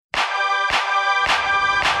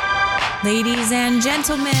Ladies and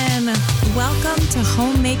gentlemen, welcome to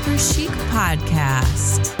Homemaker Chic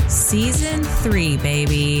Podcast, Season 3,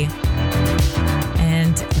 baby.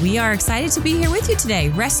 And we are excited to be here with you today,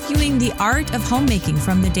 rescuing the art of homemaking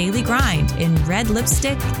from the daily grind in red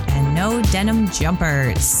lipstick and no denim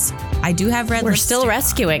jumpers. I do have red lipstick. We're still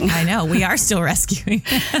rescuing. I know, we are still rescuing.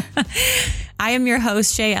 I am your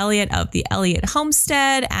host, Shay Elliott of the Elliott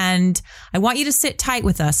Homestead, and I want you to sit tight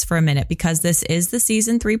with us for a minute because this is the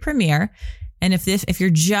Season 3 premiere. And if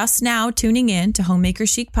you're just now tuning in to Homemaker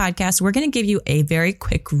Chic Podcast, we're going to give you a very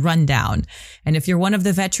quick rundown. And if you're one of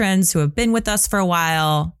the veterans who have been with us for a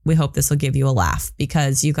while, we hope this will give you a laugh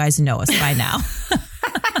because you guys know us by now.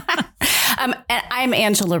 I'm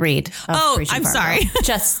Angela Reed. Oh, I'm sorry.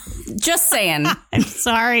 Just saying. I'm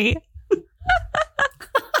sorry.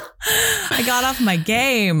 I got off my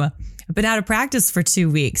game. I've been out of practice for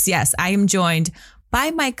 2 weeks. Yes, I am joined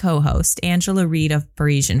by my co-host, Angela Reed of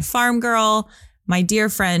Parisian Farm Girl, my dear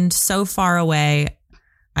friend so far away.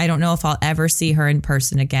 I don't know if I'll ever see her in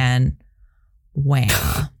person again. Wham.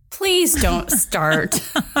 Please don't start.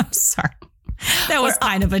 I'm sorry. That was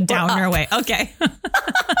kind of a downer way. Okay.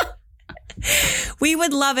 We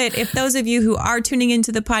would love it if those of you who are tuning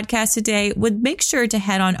into the podcast today would make sure to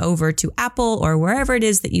head on over to Apple or wherever it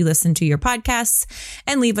is that you listen to your podcasts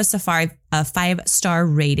and leave us a 5-star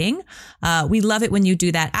rating. We love it when you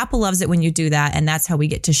do that. Apple loves it when you do that. And that's how we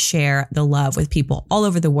get to share the love with people all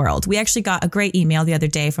over the world. We actually got a great email the other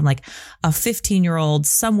day from like a 15-year-old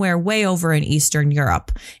somewhere way over in Eastern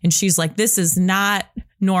Europe. And she's like, this is not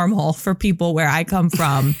normal for people where I come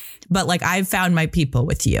from, but like I've found my people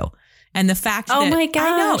with you. And the fact that, my gosh.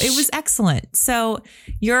 I know, it was excellent. So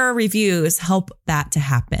your reviews help that to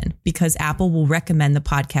happen because Apple will recommend the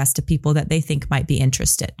podcast to people that they think might be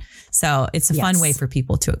interested. So it's a fun way for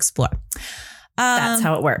people to explore. That's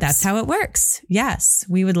how it works. That's how it works. Yes,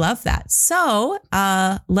 we would love that. So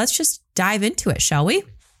let's just dive into it, shall we?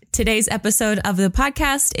 Today's episode of the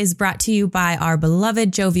podcast is brought to you by our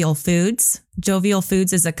beloved Jovial Foods. Jovial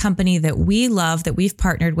Foods is a company that we love, that we've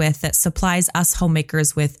partnered with, that supplies us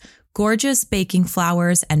homemakers with gorgeous baking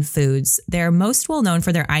flours and foods. They're most well known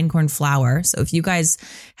for their einkorn flour. So if you guys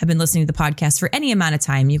have been listening to the podcast for any amount of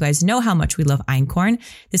time, you guys know how much we love einkorn.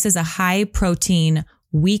 This is a high protein,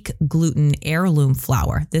 weak gluten heirloom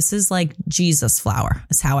flour. This is like Jesus flour,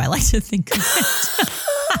 is how I like to think of it.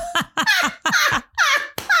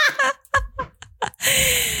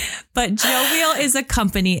 But Jovial is a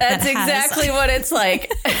company That's exactly what it's like.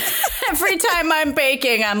 Every time I'm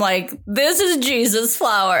baking, I'm like, this is Jesus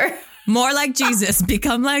flour. More like Jesus.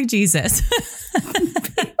 Become like Jesus.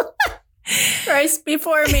 Christ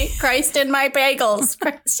before me. Christ in my bagels.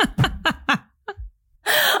 Christ.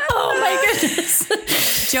 Oh, my goodness.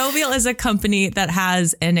 Jovial is a company that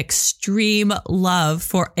has an extreme love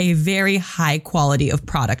for a very high quality of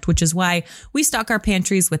product, which is why we stock our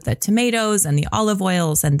pantries with the tomatoes and the olive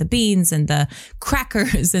oils and the beans and the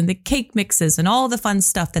crackers and the cake mixes and all the fun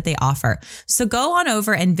stuff that they offer. So go on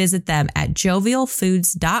over and visit them at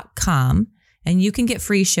jovialfoods.com and you can get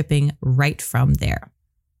free shipping right from there.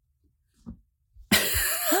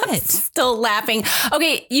 What? Still laughing.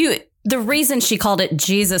 Okay, the reason she called it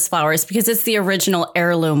Jesus flour is because it's the original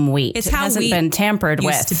heirloom wheat. It hasn't been tampered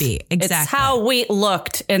with. Used to be. Exactly. It's how wheat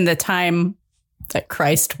looked in the time that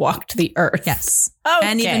Christ walked the earth. Yes. Okay.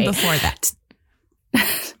 And even before that.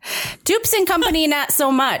 Dupes and Company, not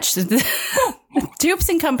so much. Dupes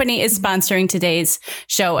and Company is sponsoring today's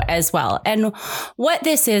show as well. And what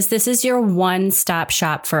this is your one-stop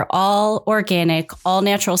shop for all organic, all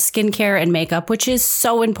natural skincare and makeup, which is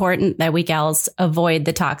so important that we gals avoid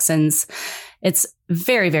the toxins. It's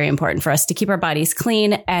very, very important for us to keep our bodies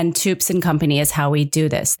clean, and Dupes and Company is how we do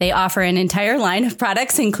this. They offer an entire line of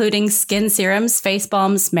products, including skin serums, face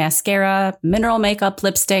balms, mascara, mineral makeup,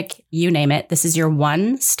 lipstick, you name it. This is your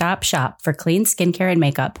one-stop shop for clean skincare and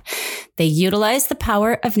makeup. They utilize the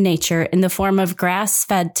power of nature in the form of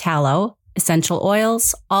grass-fed tallow, essential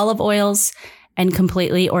oils, olive oils, and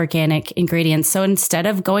completely organic ingredients. So instead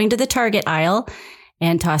of going to the Target aisle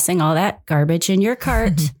and tossing all that garbage in your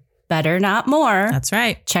cart, better, not more. That's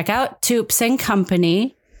right. Check out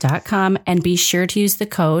dupesandcompany.com and be sure to use the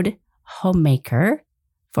code HOMEMAKER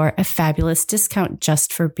for a fabulous discount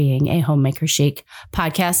just for being a Homemaker Chic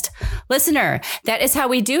podcast listener. That is how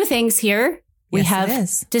we do things here. We have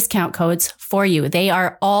discount codes for you. They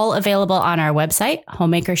are all available on our website,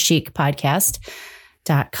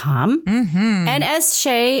 homemakerchicpodcast.com. Mm-hmm. And as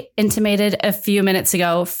Shay intimated a few minutes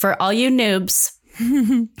ago, for all you noobs,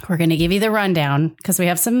 we're going to give you the rundown because we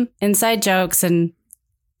have some inside jokes and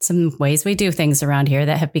some ways we do things around here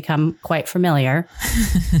that have become quite familiar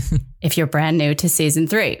if you're brand new to season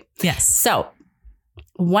 3. Yes. So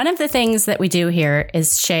one of the things that we do here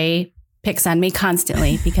is Shay picks on me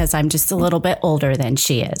constantly because I'm just a little bit older than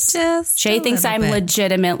she is. Shay thinks I'm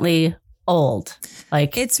legitimately old.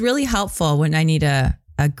 Like, it's really helpful when I need a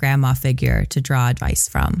grandma figure to draw advice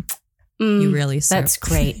from. You really serve. That's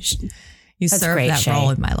great. You serve that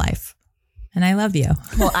role in my life. And I love you.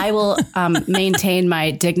 Well, I will maintain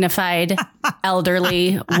my dignified,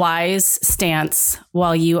 elderly, wise stance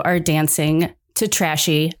while you are dancing to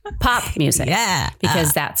trashy pop music. Yeah.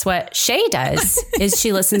 Because that's what Shay does, is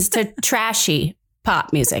she listens to trashy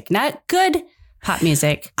pop music, not good pop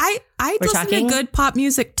music. I listen to good pop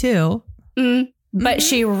music too. But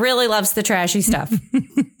she really loves the trashy stuff.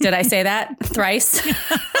 Did I say that thrice?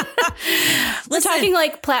 We're talking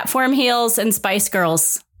like Platform Heels and Spice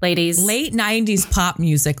Girls, ladies. Late 90s pop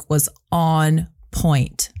music was on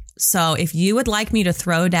point. So if you would like me to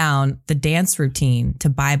throw down the dance routine to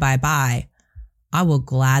Bye Bye Bye, I will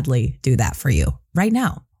gladly do that for you right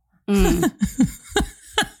now. Are you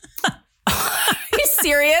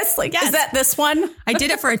serious? Like, yes. Is that this one? I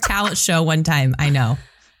did it for a talent show one time. I know.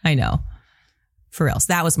 For real.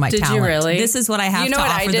 So that was my talent. Did you really? This is what I have to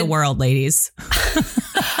offer the world, ladies.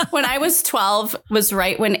 When I was 12 was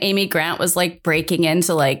right when Amy Grant was like breaking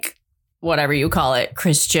into like whatever you call it,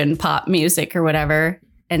 Christian pop music or whatever.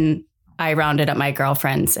 And I rounded up my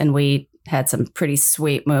girlfriends and we had some pretty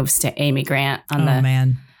sweet moves to Amy Grant on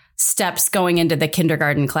the steps going into the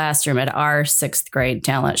kindergarten classroom at our 6th grade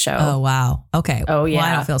talent show. Oh, wow. Okay. Oh, yeah. Well,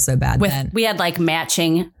 I don't feel so bad then. We had like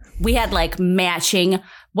matching.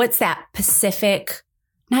 What's that? Pacific,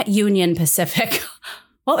 not Union Pacific.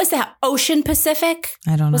 What was that? Ocean Pacific?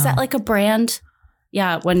 I don't know. Was that like a brand?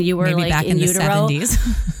 Yeah. When you were maybe like back in utero. The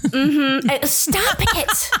 70s. Stop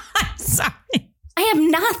it. I'm sorry. I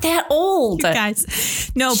am not that old. You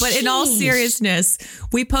guys. No, but in all seriousness,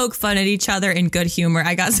 we poke fun at each other in good humor.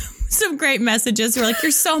 I got some great messages. We're like,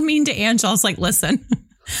 you're so mean to Angela. I was like, listen,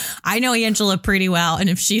 I know Angela pretty well. And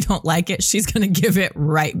if she don't like it, she's going to give it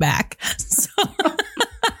right back. So.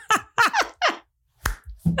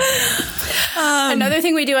 Another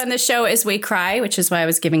thing we do on this show is we cry, which is why I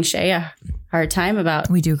was giving Shay a hard time about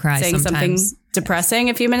we do cry saying sometimes. Something depressing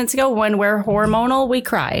a few minutes ago. When we're hormonal, we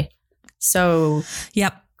cry. So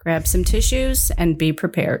grab some tissues and be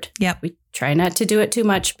prepared. Yep. We try not to do it too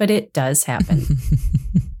much, but it does happen.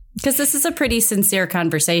 Because this is a pretty sincere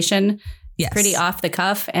conversation. Yes. Pretty off the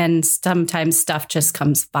cuff. And sometimes stuff just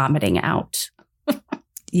comes vomiting out.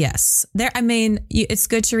 Yes. It's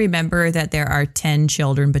good to remember that there are 10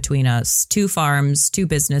 children between us, 2 farms, 2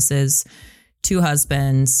 businesses, 2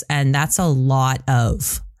 husbands, and that's a lot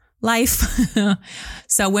of life.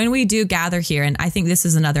 So when we do gather here, and I think this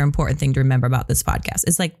is another important thing to remember about this podcast,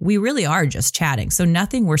 is like we really are just chatting. So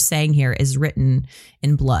nothing we're saying here is written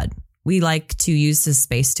in blood. We like to use this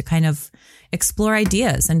space to kind of explore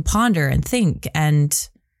ideas and ponder and think. And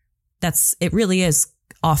it really is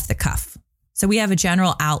off the cuff. So we have a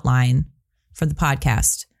general outline for the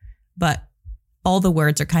podcast, but all the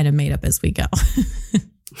words are kind of made up as we go,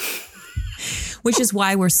 which is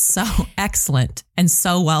why we're so excellent and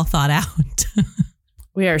so well thought out.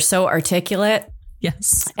 We are so articulate.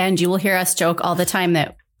 Yes. And you will hear us joke all the time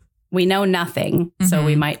that we know nothing. Mm-hmm. So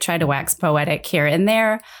we might try to wax poetic here and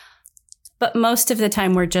there. But most of the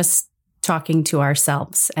time, we're just talking to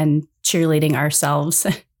ourselves and cheerleading ourselves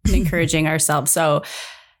and encouraging ourselves. So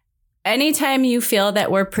anytime you feel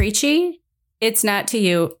that we're preachy, it's not to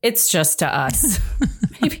you. It's just to us.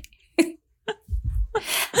 Maybe.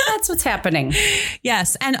 That's what's happening.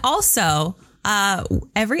 Yes. And also,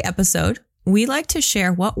 every episode, we like to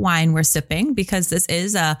share what wine we're sipping because this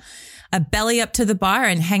is a belly up to the bar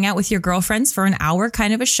and hang out with your girlfriends for an hour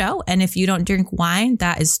kind of a show. And if you don't drink wine,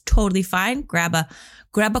 that is totally fine. Grab a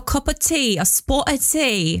cup of tea, a spot of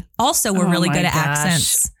tea. Also, we're really good at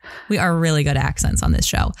accents. We are really good at accents on this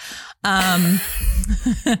show.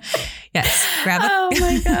 Yes. Grab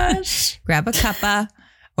a cuppa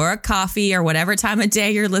or a coffee or whatever time of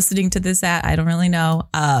day you're listening to this at. I don't really know.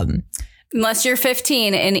 Unless you're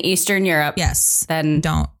 15 in Eastern Europe. Yes. Then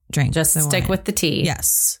don't drink. Just stick with the tea.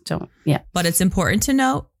 Yes. Don't. Yeah. But it's important to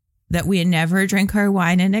note that we never drink our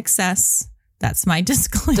wine in excess. That's my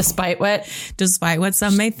disclaimer. Despite what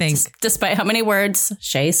some may think. Despite how many words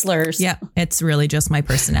Shay slurs. Yeah. It's really just my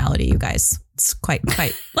personality, you guys. It's quite.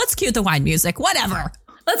 Let's cue the wine music. Whatever.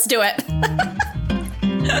 Let's do it.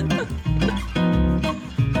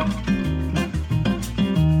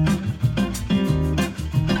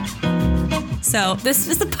 So this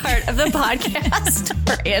is the part of the podcast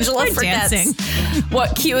where Angela forgets dancing.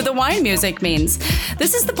 what cue the wine music means.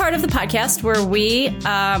 This is the part of the podcast where we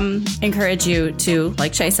encourage you to,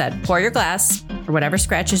 like Shay said, pour your glass or whatever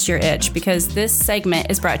scratches your itch, because this segment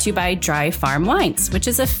is brought to you by Dry Farm Wines, which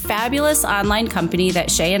is a fabulous online company that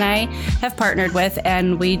Shay and I have partnered with,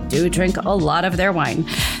 and we do drink a lot of their wine.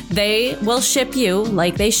 They will ship you,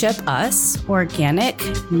 like they ship us, organic,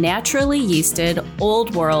 naturally yeasted,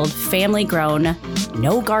 old world, family grown,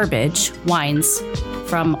 no garbage wines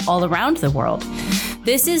from all around the world.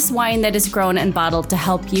 This is wine that is grown and bottled to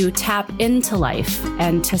help you tap into life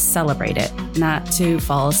and to celebrate it, not to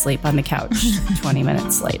fall asleep on the couch 20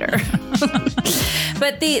 minutes later.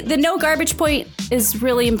 But the no garbage point is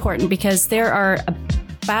really important because there are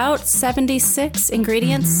about 76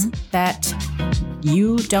 ingredients that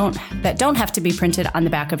don't have to be printed on the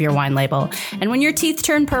back of your wine label. And when your teeth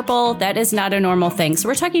turn purple, that is not a normal thing. So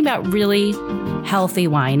we're talking about really healthy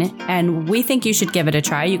wine, and we think you should give it a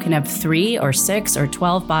try. You can have 3 or 6 or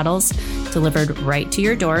 12 bottles delivered right to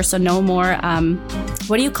your door. So no more,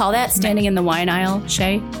 what do you call that? Standing in the wine aisle,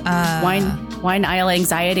 Shay? Wine aisle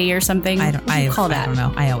anxiety or something? What do you call that? I don't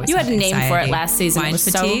know. I always You had a name anxiety. for it last season. Wine it was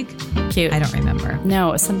fatigue? so cute. I don't remember. No,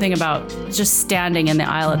 it was something about just standing in the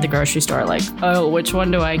aisle at the grocery store like, oh, which one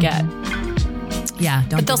do I get? Yeah,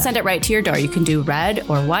 But they'll send it right to your door. You can do red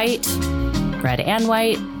or white, red and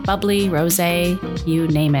white, bubbly, rosé, you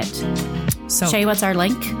name it. So Shay, what's our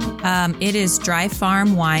link? it is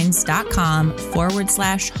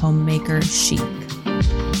dryfarmwines.com/homemaker chic.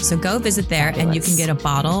 So go visit there and you can get a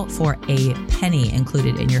bottle for a penny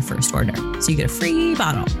included in your first order. So you get a free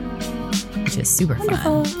bottle, which is super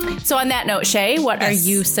fun. So on that note, Shay, what are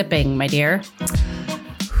you sipping, my dear?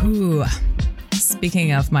 Ooh.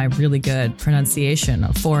 Speaking of my really good pronunciation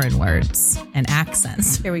of foreign words and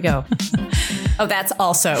accents. Here we go. Oh, that's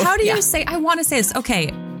also. How do you say, I want to say this.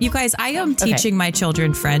 Okay, you guys, I am teaching my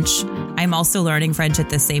children French. I'm also learning French at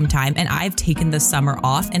the same time. And I've taken the summer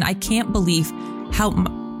off and I can't believe how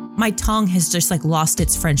my tongue has just like lost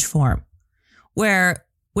its French form. Where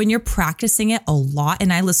when you're practicing it a lot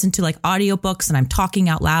and I listen to like audiobooks and I'm talking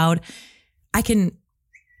out loud,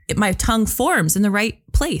 my tongue forms in the right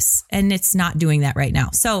place and it's not doing that right now.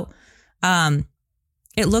 So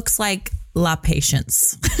it looks like la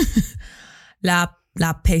patience. la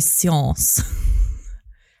patience.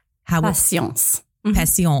 Patience.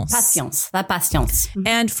 Patience. Patience. La patience.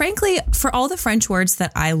 And frankly, for all the French words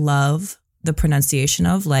that I love the pronunciation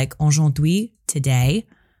of, like aujourd'hui, today,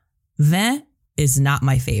 vin is not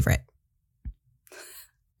my favorite.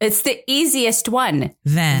 It's the easiest one.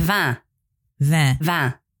 Vin. Vin. Vin.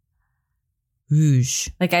 Vin. Rouge.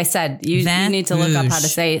 Like I said, you need to look up how to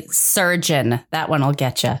say surgeon. That one will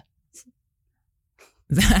get you.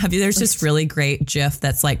 There's this really great GIF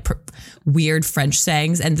that's like weird French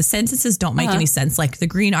sayings and the sentences don't make any sense. Like the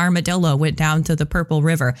green armadillo went down to the purple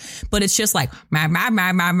river, but it's just like ma, ma,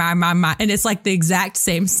 ma, ma, ma, ma, ma, and it's like the exact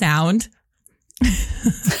same sound.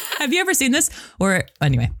 Have you ever seen this? Or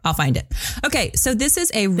anyway, I'll find it. Okay, so this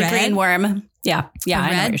is a red green worm. Yeah, I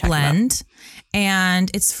know what you're talking blend. about. And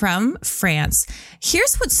it's from France.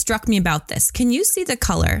 Here's what struck me about this. Can you see the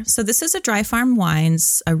color? So this is a Dry Farm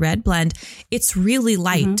Wines, a red blend. It's really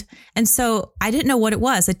light. Mm-hmm. And so I didn't know what it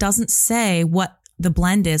was. It doesn't say what the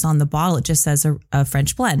blend is on the bottle. It just says a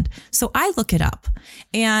French blend. So I look it up.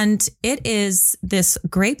 And it is this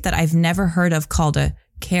grape that I've never heard of called a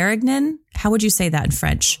Carignan. How would you say that in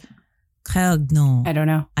French? Carignan. I don't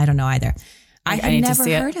know. I don't know either. I had never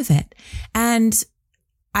heard of it. And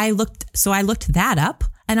I looked that up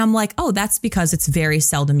and I'm like, oh, that's because it's very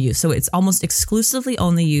seldom used. So it's almost exclusively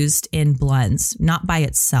only used in blends, not by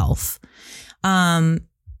itself. And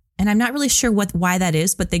I'm not really sure why that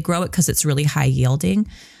is, but they grow it because it's really high yielding.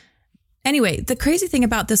 Anyway, the crazy thing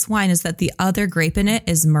about this wine is that the other grape in it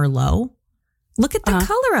is Merlot. Look at the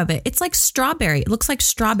color of it. It's like strawberry. It looks like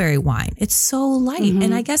strawberry wine. It's so light. Mm-hmm.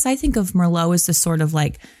 And I guess I think of Merlot as this sort of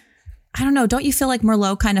like, I don't know. Don't you feel like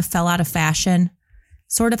Merlot kind of fell out of fashion?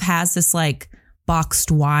 Sort of has this like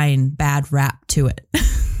boxed wine bad rap to it.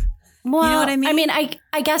 Well, you know what I mean? I mean, I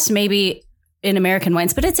guess maybe in American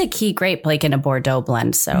wines, but it's a key grape like in a Bordeaux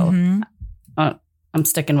blend. So I'm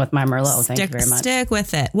sticking with my Merlot. Thank you very much. Stick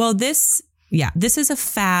with it. Well, this is a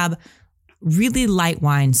fab, really light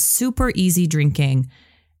wine, super easy drinking.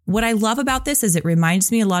 What I love about this is it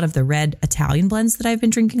reminds me a lot of the red Italian blends that I've been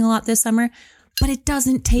drinking a lot this summer, but it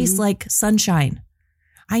doesn't taste like sunshine.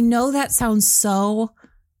 I know that sounds so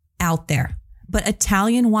out there, but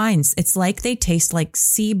Italian wines, it's like they taste like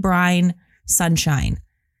sea brine sunshine.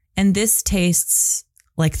 And this tastes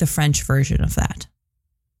like the French version of that.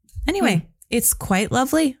 Anyway, it's quite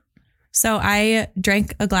lovely. So I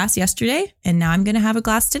drank a glass yesterday and now I'm going to have a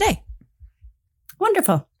glass today.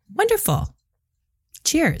 Wonderful. Wonderful.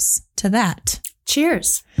 Cheers to that.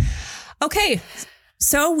 Cheers. Okay.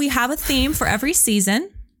 So we have a theme for every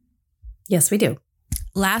season. Yes, we do.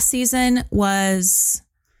 Last season was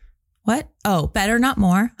what? Oh, better, not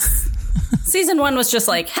more. Season 1 was just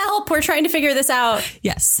like, help, we're trying to figure this out.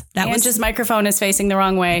 Yes. Ange's microphone is facing the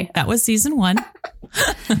wrong way. That was season 1.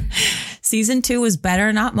 Season 2 was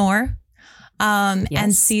better, not more. Yes.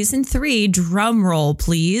 And season 3, drum roll,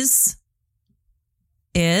 please,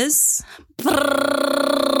 is...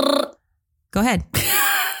 Go ahead.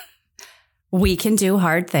 We can do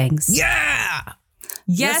hard things. Yeah.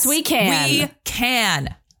 Yes, we can. We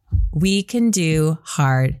can. We can do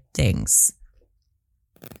hard things.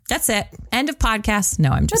 That's it. End of podcast.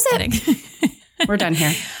 No, I'm just kidding. We're done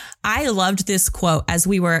here. I loved this quote as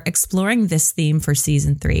we were exploring this theme for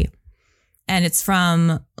season 3. And it's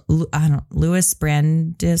from, Louis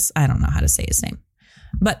Brandeis. I don't know how to say his name.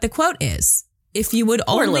 But the quote is, if you would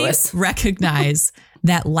only recognize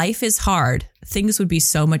that life is hard, things would be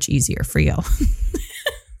so much easier for you.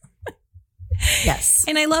 Yes.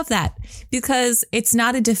 And I love that because it's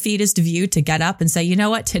not a defeatist view to get up and say, you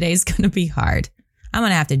know what, today's going to be hard. I'm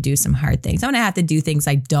going to have to do some hard things. I'm going to have to do things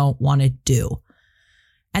I don't want to do.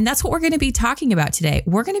 And that's what we're going to be talking about today.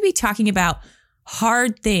 We're going to be talking about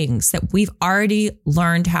hard things that we've already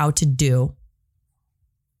learned how to do.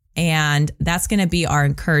 And that's going to be our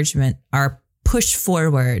encouragement, our push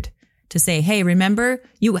forward to say, hey, remember,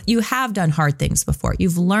 you have done hard things before.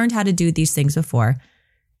 You've learned how to do these things before.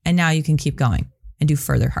 And now you can keep going and do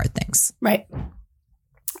further hard things. Right.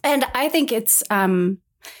 And I think it's,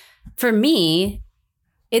 for me,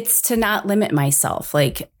 it's to not limit myself.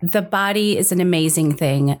 Like, the body is an amazing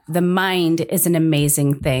thing. The mind is an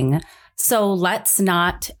amazing thing. So let's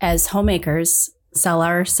not, as homemakers, sell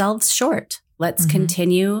ourselves short. Let's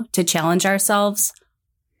continue to challenge ourselves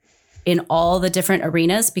in all the different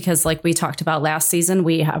arenas, because like we talked about last season,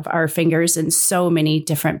 we have our fingers in so many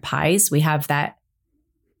different pies. We have that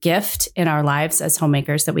gift in our lives as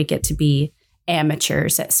homemakers that we get to be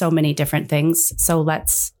amateurs at so many different things. So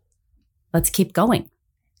let's keep going.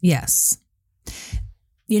 Yes.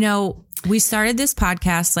 You know, we started this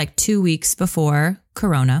podcast like 2 weeks before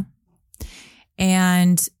Corona.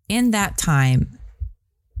 And in that time,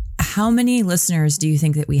 how many listeners do you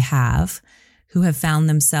think that we have who have found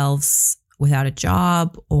themselves without a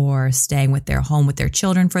job or staying with their home with their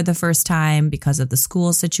children for the first time because of the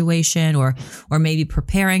school situation, or maybe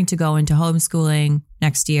preparing to go into homeschooling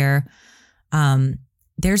next year?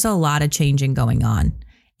 There's a lot of changing going on.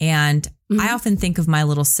 And I often think of my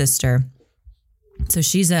little sister. So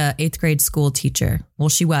she's a 8th grade school teacher. Well,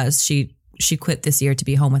 she was. She quit this year to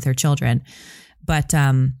be home with her children. But,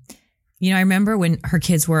 you know, I remember when her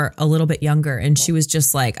kids were a little bit younger and she was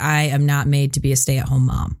just like, I am not made to be a stay-at-home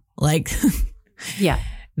mom. Like, yeah,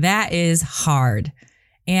 that is hard.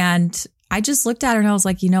 And I just looked at her and I was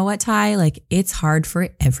like, you know what, Ty? Like, it's hard for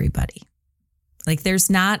everybody. Like, there's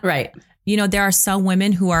not, right. You know, there are some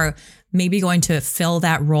women who are maybe going to fill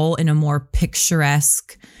that role in a more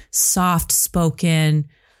picturesque, soft spoken,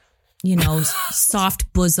 you know,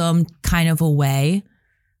 soft bosom kind of a way.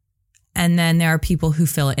 And then there are people who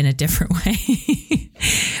fill it in a different way,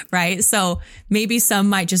 right? So maybe some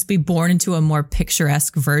might just be born into a more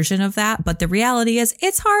picturesque version of that. But the reality is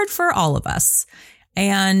it's hard for all of us.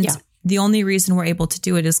 And the only reason we're able to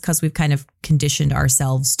do it is because we've kind of conditioned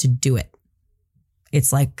ourselves to do it.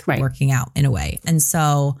 It's like working out in a way. And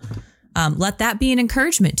so let that be an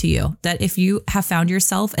encouragement to you that if you have found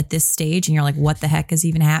yourself at this stage and you're like, what the heck is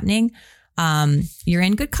even happening? You're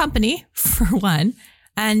in good company, for one.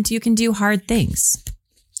 And you can do hard things.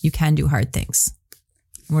 You can do hard things.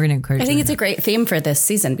 We're going to encourage you. I think it's a great theme for this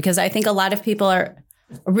season because I think a lot of people are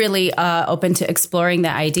really open to exploring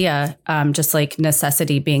the idea, just like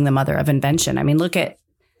necessity being the mother of invention. I mean, look at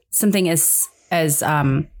something as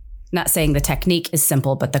not saying the technique is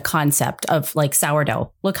simple, but the concept of like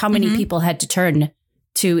sourdough. Look how many people had to turn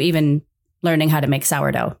to even learning how to make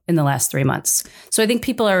sourdough in the last 3 months. So I think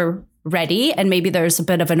people are ready, and maybe there's a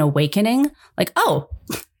bit of an awakening, like, oh,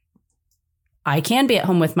 I can be at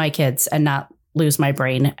home with my kids and not lose my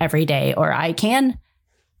brain every day, or I can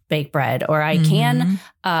bake bread, or I can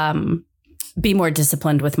be more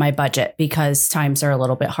disciplined with my budget because times are a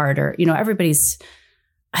little bit harder. You know,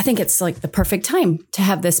 I think it's like the perfect time to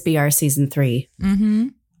have this be our season 3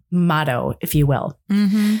 motto, if you will.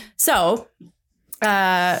 So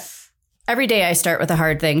every day I start with a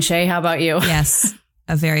hard thing. Shay, how about you? Yes.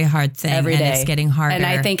 A very hard thing. Every day. And it's getting harder. And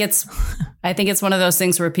I think it's one of those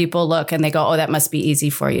things where people look and they go, oh, that must be easy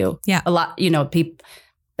for you. Yeah. A lot, you know,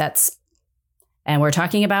 that's And we're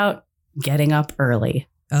talking about getting up early.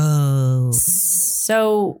 Oh.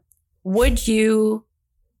 So would you,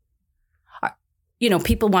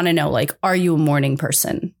 people want to know, like, are you a morning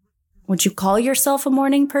person? Would you call yourself a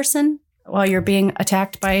morning person while you're being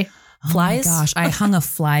attacked by flies? Oh my gosh, I hung a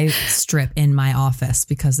fly strip in my office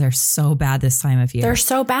because they're so bad this time of year. They're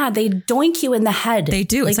so bad. They doink you in the head. They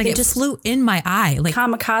do. It's like it just flew in my eye. Like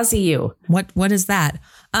kamikaze you. What is that?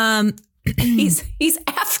 He's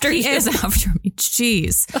after you. He is after me.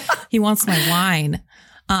 Jeez. He wants my wine.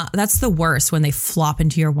 That's the worst when they flop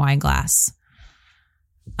into your wine glass.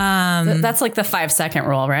 That's like the 5-second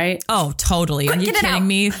rule, right? Oh, totally. Are you kidding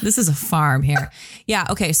me? This is a farm here. Yeah.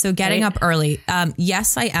 Okay. So getting up early.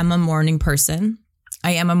 Yes, I am a morning person.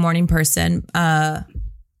 But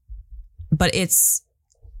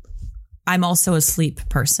I'm also a sleep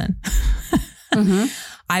person. Mm-hmm.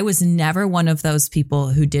 I was never one of those people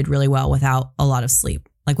who did really well without a lot of sleep,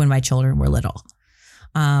 like when my children were little.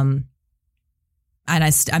 And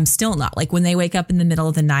I'm still not. Like when they wake up in the middle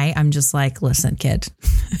of the night, I'm just like, listen, kid,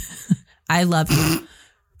 I love you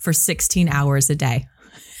for 16 hours a day.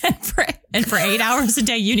 And for 8 hours a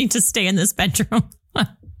day, you need to stay in this bedroom.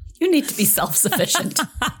 You need to be self-sufficient.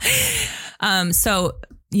 So,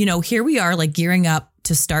 here we are like gearing up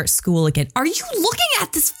to start school again. Are you looking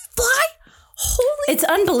at this fly? It's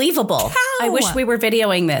unbelievable. Cow. I wish we were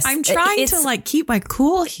videoing this. I'm trying to like keep my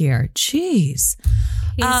cool here. Jeez.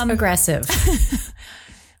 He's aggressive.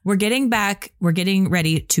 We're getting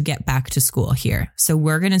ready to get back to school here. So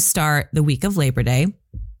we're going to start the week of Labor Day.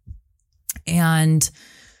 And,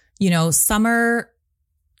 summer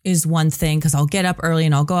is one thing because I'll get up early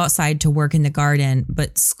and I'll go outside to work in the garden.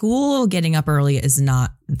 But school getting up early is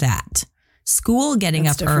not that. School getting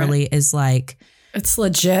up early is like... It's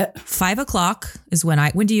legit. 5 o'clock is when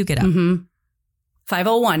do you get up?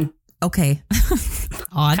 5:01. Okay.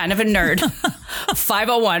 Odd. Kind of a nerd.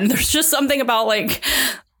 5:01. There's just something about like...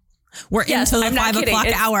 We're into the 5 o'clock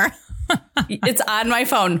hour. It's on my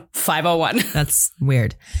phone. 5:01. That's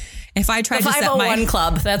weird. If I tried to set my... 501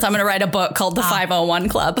 Club. I'm going to write a book called The 501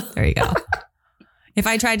 Club. There you go. If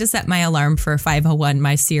I tried to set my alarm for 5:01,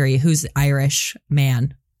 my Siri, who's Irish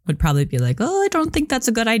man, would probably be like, oh, I don't think that's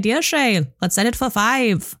a good idea, Shay. Let's set it for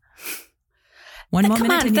 5. One more minute.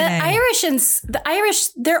 Come on, the Irish,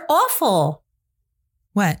 they're awful.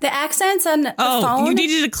 What? The accents on the phone. Oh, you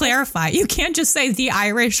needed to clarify. You can't just say the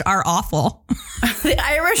Irish are awful. The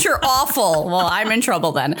Irish are awful. Well, I'm in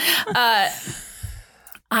trouble then.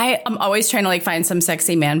 I'm always trying to like find some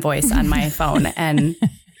sexy man voice on my phone, and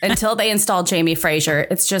until they install Jamie Fraser,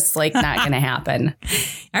 it's just like not going to happen.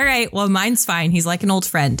 All right. Well, mine's fine. He's like an old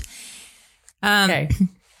friend. Okay.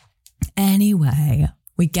 Anyway,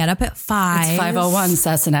 we get up at 5. It's 5:01,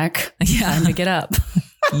 Sassenach. Yeah. Time to get up.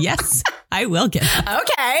 Yes, I will get up.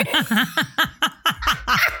 Okay.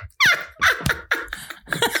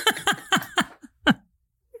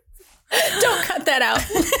 Don't cut that out.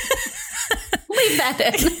 Leave that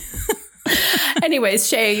in. Anyways,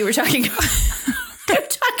 Shay, you were talking about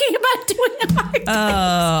doing art.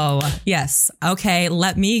 Oh, yes. Okay,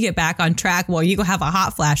 let me get back on track while you go have a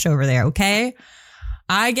hot flash over there, okay?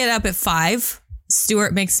 I get up at 5.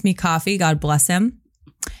 Stuart makes me coffee. God bless him.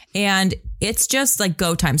 And it's just like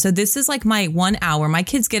go time. So this is like my 1 hour. My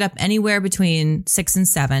kids get up anywhere between 6 and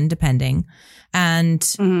 7, depending. And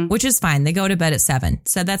which is fine. They go to bed at 7.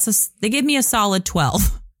 So they give me a solid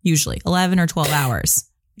 12, usually 11 or 12 hours,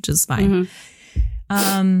 which is fine.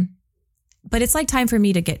 But it's like time for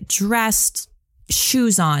me to get dressed,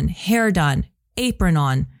 shoes on, hair done, apron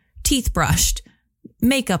on, teeth brushed,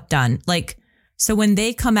 makeup done. Like, so when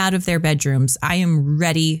they come out of their bedrooms, I am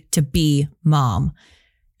ready to be mom.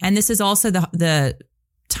 And this is also the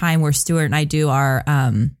time where Stuart and I do our,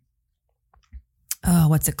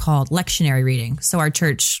 what's it called? Lectionary reading. So our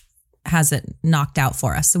church has it knocked out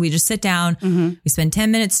for us. So we just sit down, we spend 10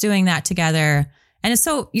 minutes doing that together. And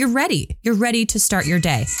so you're ready. You're ready to start your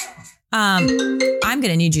day. I'm going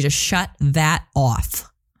to need you to shut that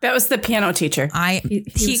off. That was the piano teacher.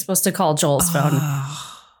 He was supposed to call Joel's phone.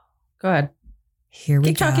 Go ahead. Here we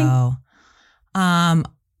Keep go. Talking.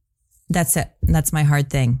 That's it. That's my hard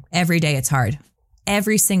thing. Every day it's hard.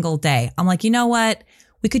 Every single day. I'm like, you know what?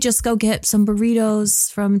 We could just go get some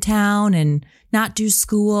burritos from town and not do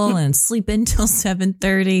school and sleep until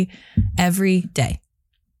 7:30 every day.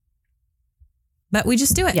 But we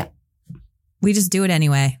just do it. Yeah. We just do it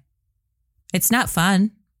anyway. It's not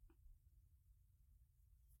fun.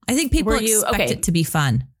 I think people expect it to be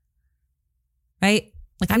fun. Right?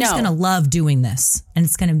 Like, I'm just going to love doing this and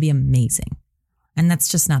it's going to be amazing. And that's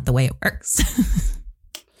just not the way it works.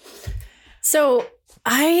 So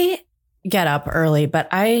I get up early, but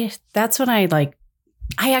that's when I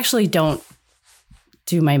actually don't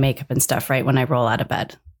do my makeup and stuff right when I roll out of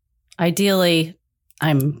bed. Ideally,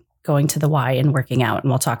 I'm going to the Y and working out,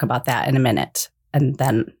 and we'll talk about that in a minute. And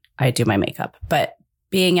then I do my makeup. But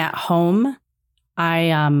being at home,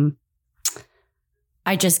 I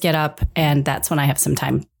just get up, and that's when I have some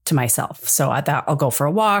time to myself. So I'll go for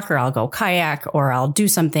a walk, or I'll go kayak, or I'll do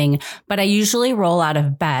something. But I usually roll out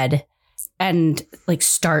of bed and like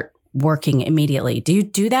start working immediately. Do you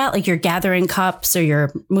do that? Like you're gathering cups or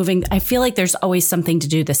you're moving? I feel like there's always something to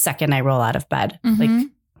do the second I roll out of bed. Like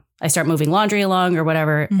I start moving laundry along or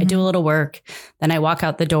whatever. I do a little work. Then I walk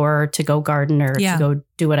out the door to go garden or to go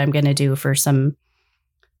do what I'm going to do for some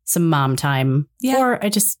mom time. Yeah. Or I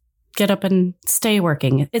just get up and stay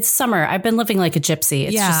working. It's summer. I've been living like a gypsy.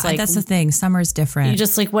 It's just like, that's the thing. Summer's different. You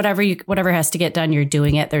just like whatever has to get done, you're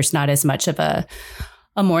doing it. There's not as much of a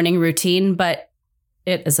morning routine, but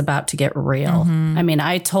it is about to get real. I mean,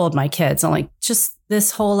 I told my kids, I'm like, just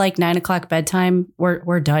this whole like 9 o'clock bedtime,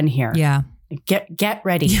 we're done here. Yeah. Get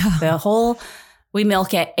ready. Yeah. We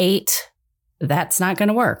milk at 8. That's not going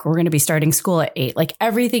to work. We're going to be starting school at 8. Like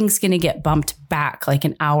everything's going to get bumped back like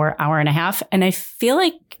an hour and a half. And I feel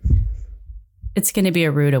like it's going to be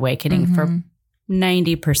a rude awakening for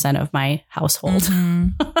 90% of my household.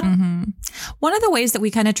 One of the ways that we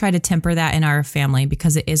kind of try to temper that in our family,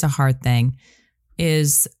 because it is a hard thing,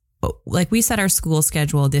 is like we set our school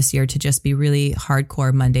schedule this year to just be really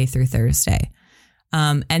hardcore Monday through Thursday.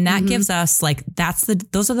 And that gives us like,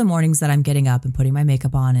 those are the mornings that I'm getting up and putting my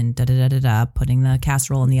makeup on and putting the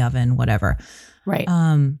casserole in the oven, whatever. Right.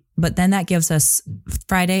 But then that gives us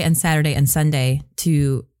Friday and Saturday and Sunday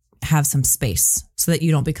to have some space so that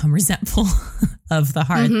you don't become resentful of the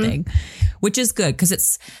hard thing, which is good.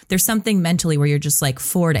 Cause there's something mentally where you're just like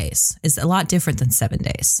 4 days is a lot different than 7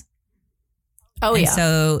 days. Oh, and yeah.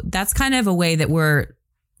 So that's kind of a way that we're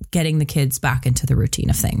getting the kids back into the routine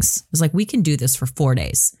of things. It's like, we can do this for 4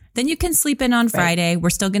 days. Then you can sleep in on Friday. We're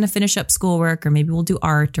still going to finish up schoolwork, or maybe we'll do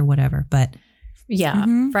art or whatever. But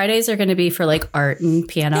Fridays are going to be for like art and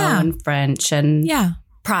piano and French and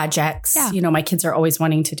projects. Yeah. You know, my kids are always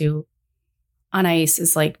wanting to do. On Ice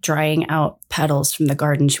is like drying out petals from the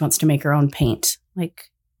garden. She wants to make her own paint. Like,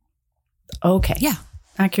 okay. Yeah.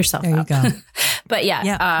 Knock yourself out. There you go. But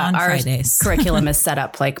on our Fridays. curriculum is set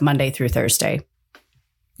up like Monday through Thursday.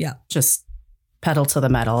 Yeah. Just pedal to the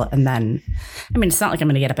metal. And then, I mean, it's not like I'm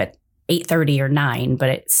going to get up at 8:30 or 9, but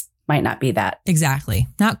it might not be that. Exactly.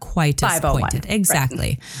 Not quite as pointed.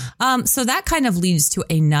 Exactly. Right. So that kind of leads to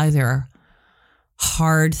another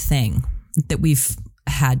hard thing that we've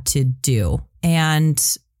had to do.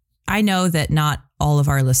 And I know that not all of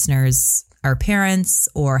our listeners are parents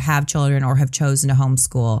or have children or have chosen to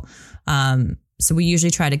homeschool. So we usually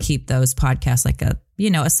try to keep those podcasts like a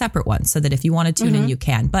separate one so that if you want to tune in, you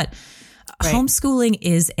can. But homeschooling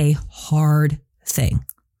is a hard thing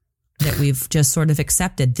that we've just sort of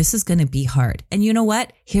accepted. This is going to be hard. And you know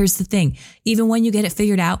what? Here's the thing. Even when you get it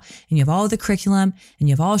figured out and you have all the curriculum and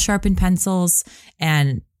you have all sharpened pencils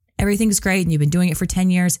and everything's great and you've been doing it for 10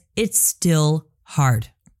 years, it's still hard.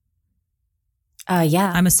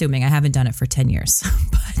 Yeah. I'm assuming I haven't done it for 10 years,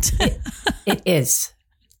 but it is.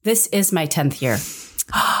 This is my 10th year.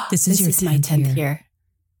 This is my 10th year.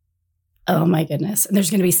 Oh my goodness. And there's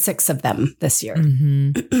going to be 6 of them this year.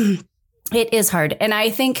 It is hard. And I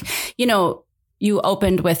think, you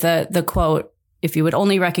opened with the quote, if you would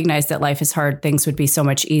only recognize that life is hard, things would be so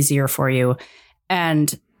much easier for you.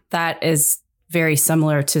 And that is very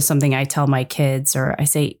similar to something I tell my kids, or I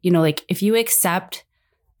say, like if you accept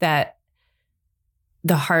that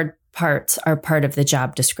the hard parts are part of the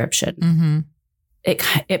job description,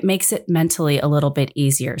 it makes it mentally a little bit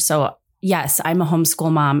easier. So yes, I'm a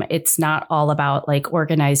homeschool mom. It's not all about like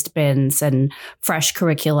organized bins and fresh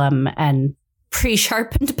curriculum and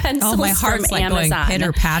pre-sharpened pencils. Oh, my heart's from like Amazon. Going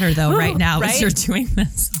pitter patter though right now as you're doing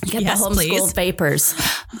this. Get the homeschool vapors.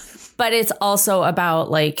 But it's also about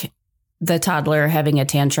like the toddler having a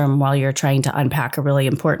tantrum while you're trying to unpack a really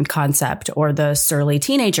important concept, or the surly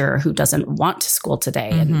teenager who doesn't want to school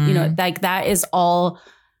today. And, like that is all.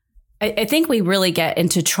 I think we really get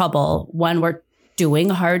into trouble when we're doing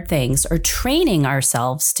hard things or training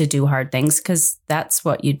ourselves to do hard things, because that's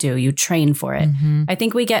what you do. You train for it. I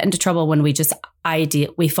think we get into trouble when we just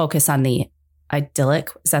we focus on the idyllic.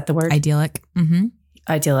 Is that the word? Idyllic.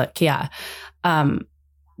 Idyllic. Yeah.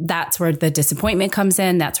 That's where the disappointment comes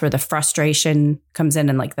in. That's where the frustration comes in,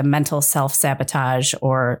 and like the mental self-sabotage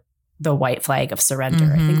or the white flag of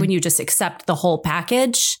surrender. I think when you just accept the whole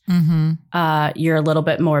package, you're a little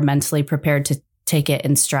bit more mentally prepared to take it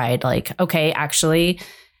in stride. Like, okay, actually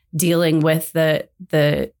dealing with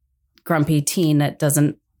the grumpy teen that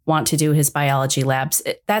doesn't want to do his biology labs.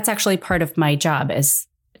 That's actually part of my job as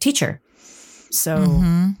a teacher.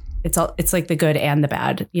 So it's like the good and the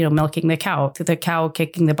bad, milking the cow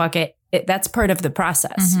kicking the bucket. That's part of the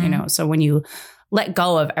process, So when you let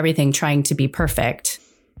go of everything trying to be perfect,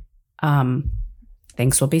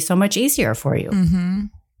 things will be so much easier for you.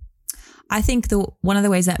 I think one of the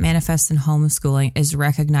ways that manifests in homeschooling is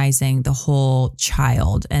recognizing the whole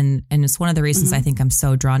child. And it's one of the reasons I think I'm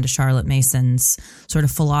so drawn to Charlotte Mason's sort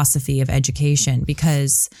of philosophy of education,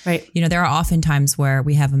 because, there are often times where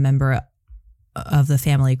we have a member of the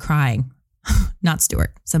family crying, not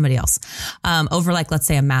Stuart, somebody else, over like, let's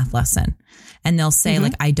say a math lesson. And they'll say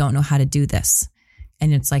like, I don't know how to do this.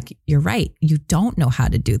 And it's like, you're right. You don't know how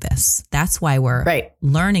to do this. That's why we're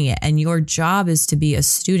learning it. And your job is to be a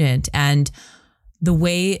student. And the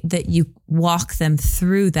way that you walk them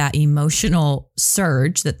through that emotional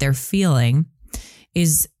surge that they're feeling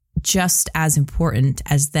is just as important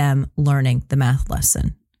as them learning the math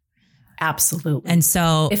lesson. Absolutely. And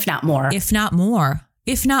so, if not more.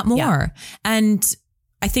 Yeah. And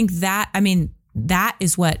I think that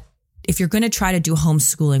is what, if you're going to try to do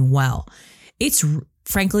homeschooling well, it's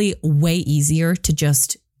frankly way easier to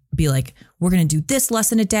just be like, we're going to do this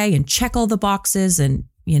lesson a day and check all the boxes and,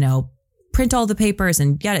 print all the papers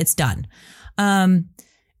and it's done.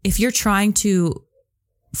 If you're trying to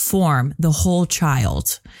form the whole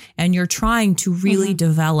child and you're trying to really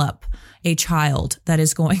develop a child that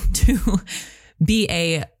is going to be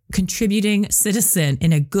a contributing citizen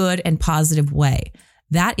in a good and positive way,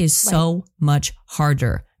 that is so much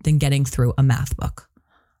harder than getting through a math book.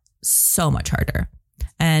 So much harder.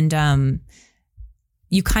 And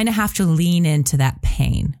you kind of have to lean into that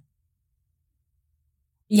pain.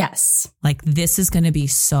 Yes. Like, this is going to be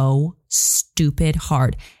so stupid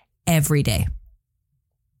hard every day.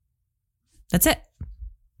 That's it.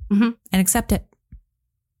 And accept it.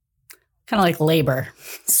 Kind of like labor.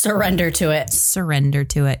 Surrender to it. Surrender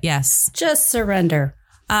to it. Yes. Just surrender.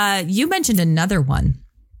 You mentioned another one.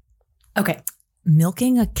 Okay.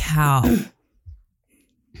 Milking a cow.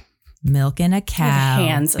 Milking a cow.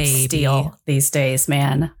 Hands of steel these days,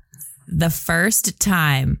 man. The first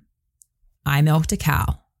time I milked a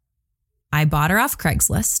cow, I bought her off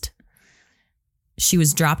Craigslist. She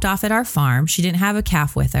was dropped off at our farm. She didn't have a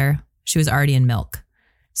calf with her. She was already in milk.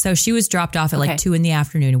 So she was dropped off at like 2 p.m.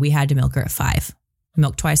 and we had to milk her at 5.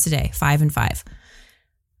 Milk twice a day, 5 and 5.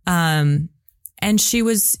 And she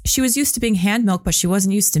was used to being hand milked, but she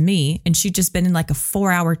wasn't used to me. And she'd just been in like a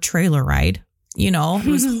 4-hour trailer ride. It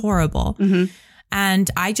was horrible. And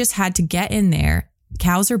I just had to get in there.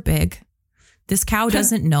 Cows are big. This cow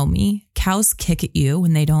doesn't know me. Cows kick at you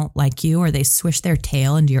when they don't like you, or they swish their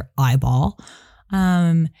tail into your eyeball.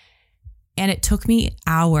 And it took me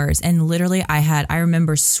hours. And literally I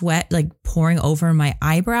remember sweat like pouring over my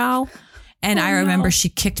eyebrow. And I remember she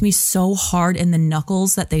kicked me so hard in the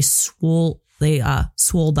knuckles that they swolled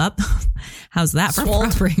up. How's that for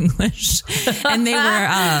proper English? And they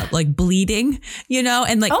were like bleeding,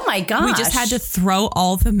 and like, oh my gosh, we just had to throw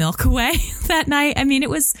all the milk away that night. I mean,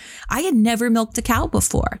 I had never milked a cow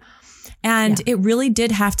before. And it really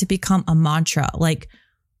did have to become a mantra. Like,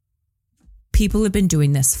 people have been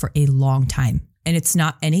doing this for a long time, and it's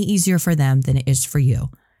not any easier for them than it is for you.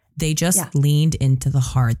 They just leaned into the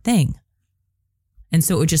hard thing. And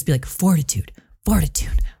so it would just be like, fortitude.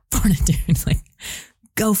 Like,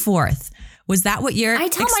 go forth. Was that what your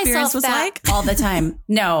experience was like? All the time.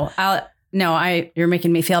 No, you're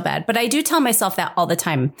making me feel bad. But I do tell myself that all the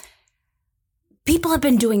time. People have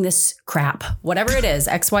been doing this crap, whatever it is,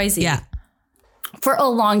 XYZ, for a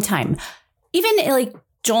long time. Even like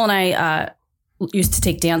Joel and I used to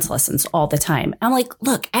take dance lessons all the time. I'm like,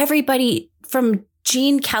 look, everybody from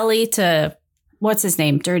Gene Kelly to what's his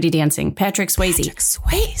name? Dirty Dancing, Patrick Swayze.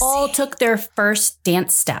 They all took their first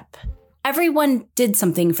dance step. Everyone did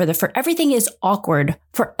something for everything is awkward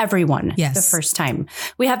for everyone the first time.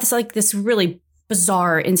 We have this really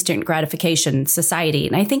bizarre instant gratification society.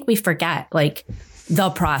 And I think we forget like the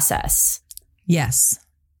process. Yes.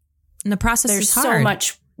 And the process is hard. There's so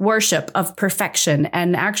much worship of perfection.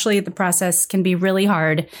 And actually the process can be really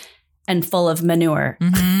hard and full of manure,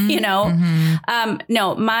 No,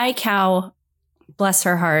 my cow, bless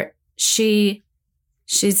her heart, she's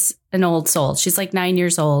an old soul. She's like 9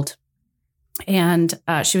 years old. And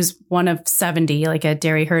she was one of 70, like a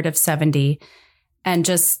dairy herd of 70. And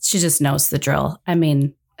she just knows the drill. I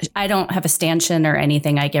mean, I don't have a stanchion or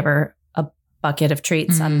anything. I give her a bucket of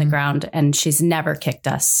treats on the ground, and she's never kicked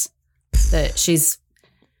us. She's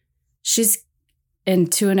in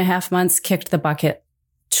 2.5 months kicked the bucket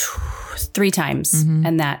 3 times.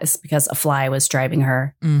 And that is because a fly was driving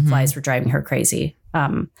her. Flies were driving her crazy.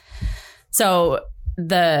 So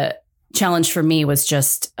the challenge for me was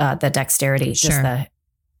just the dexterity, just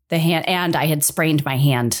the hand. And I had sprained my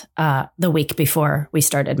hand the week before we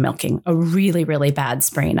started milking, a really, really bad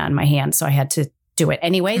sprain on my hand. So I had to do it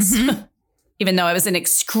anyways, even though I was in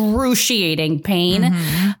excruciating pain.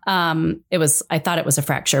 I thought it was a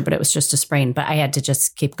fracture, but it was just a sprain. But I had to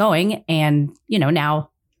just keep going. And, now,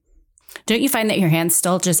 don't you find that your hands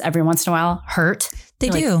still just every once in a while hurt? They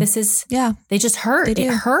do. They just hurt. It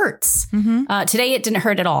hurts. Today it didn't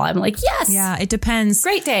hurt at all. I'm like, yes. Yeah, it depends.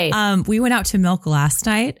 Great day. We went out to milk last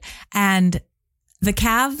night and the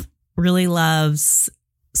calf really loves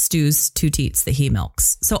Stu's 2 teats that he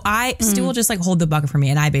milks. So Stu will just like hold the bucket for me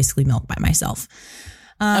and I basically milk by myself.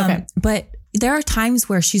 But there are times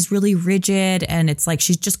where she's really rigid and it's like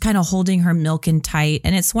she's just kind of holding her milk in tight.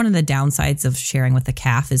 And it's one of the downsides of sharing with the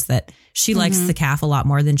calf is that she likes the calf a lot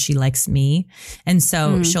more than she likes me. And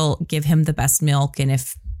so she'll give him the best milk. And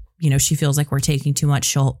if, she feels like we're taking too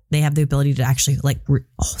much, they have the ability to actually like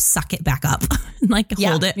suck it back up and like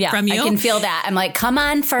hold it from you. I can feel that. I'm like, come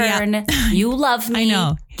on, Fern, you love me. I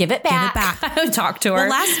know. Give it back. I would talk to her. Well,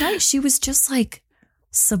 last night she was just like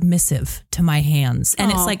submissive to my hands.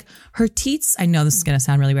 And it's like her teats, I know this is going to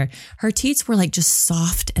sound really weird. Her teats were like just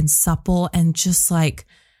soft and supple and just like,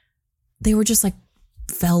 they were just like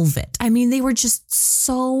velvet. I mean, they were just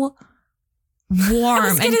so warm. I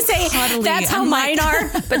was going to say, cuddly. That's how mine are,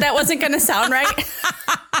 but that wasn't going to sound right.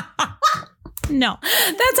 No.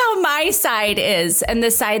 That's how my side is. And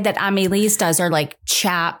the side that Amelie's does are like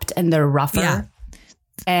chapped and they're rougher. Yeah.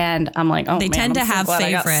 And I'm like, they tend to have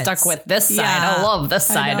favorites. I got stuck with this side. I love this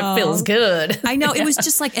side. It feels good. I know. It was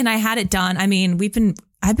just like, and I had it done. I mean,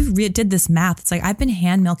 did this math. It's like, I've been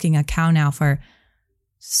hand milking a cow now for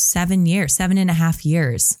 7.5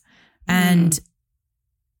 years. And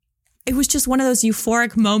it was just one of those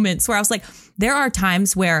euphoric moments where I was like, there are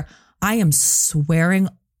times where I am swearing.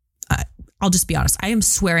 I'll just be honest. I am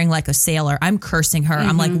swearing like a sailor. I'm cursing her.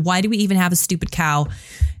 I'm like, why do we even have a stupid cow?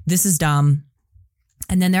 This is dumb.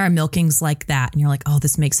 And then there are milkings like that. And you're like, oh,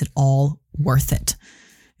 this makes it all worth it.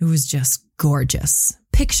 It was just gorgeous.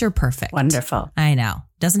 Picture perfect. Wonderful. I know.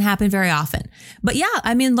 Doesn't happen very often. But yeah,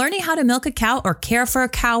 I mean, learning how to milk a cow or care for a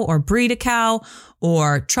cow or breed a cow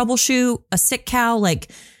or troubleshoot a sick cow,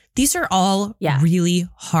 like these are all really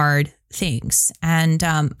hard things. And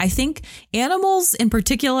I think animals in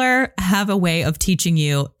particular have a way of teaching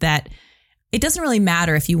you that it doesn't really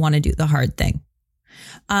matter if you want to do the hard thing.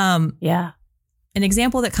 An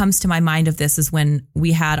example that comes to my mind of this is when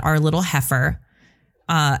we had our little heifer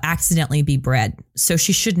accidentally be bred. So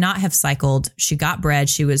she should not have cycled. She got bred.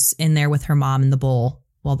 She was in there with her mom in the bowl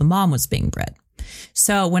while the mom was being bred.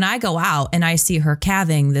 So when I go out and I see her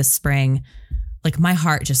calving this spring, like my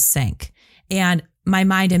heart just sank. And my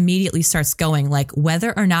mind immediately starts going like,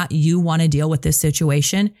 whether or not you want to deal with this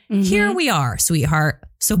situation, here we are, sweetheart.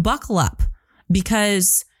 So buckle up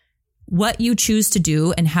because what you choose to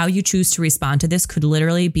do and how you choose to respond to this could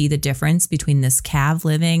literally be the difference between this calf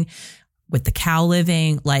living with the cow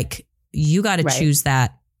living. Like you got to choose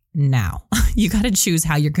that now. You got to choose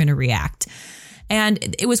how you're going to react.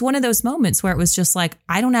 And it was one of those moments where it was just like,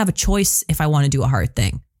 I don't have a choice if I want to do a hard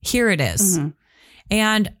thing. Here it is.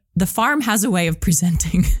 And the farm has a way of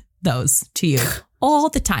presenting those to you all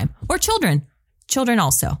the time, or children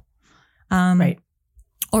also.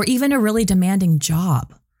 Or even a really demanding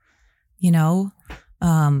job. You're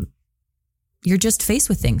just faced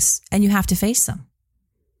with things and you have to face them.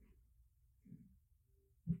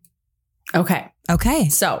 Okay.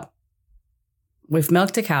 So we've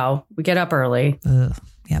milked a cow. We get up early.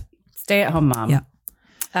 Yep. Stay at home mom. Yep.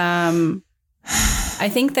 I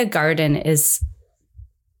think gardening is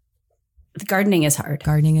hard.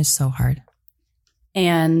 Gardening is so hard.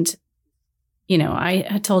 And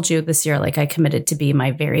I told you this year, like I committed to be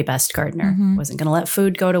my very best gardener. I wasn't going to let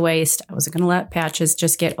food go to waste. I wasn't going to let patches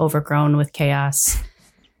just get overgrown with chaos.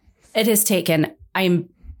 It has taken,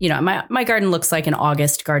 my garden looks like an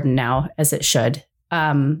August garden now, as it should.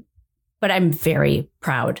 But I'm very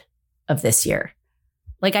proud of this year.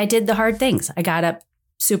 Like I did the hard things. I got up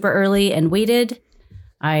super early and waited.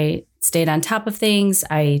 I stayed on top of things.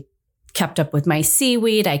 I kept up with my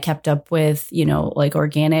seaweed. I kept up with, like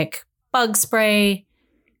organic bug spray.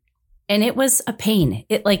 And it was a pain.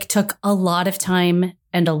 It took a lot of time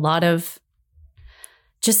and a lot of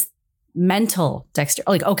just mental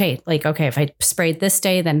dexterity. Okay, if I sprayed this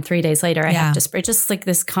day, then 3 days later I have to spray, just like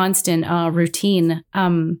this constant routine.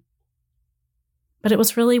 but it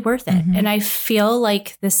was really worth it. And I feel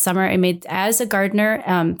like this summer I made, as a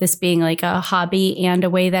gardener, this being like a hobby and a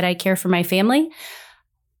way that I care for my family,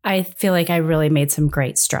 I feel like I really made some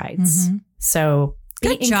great strides. So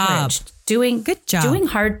good job. Doing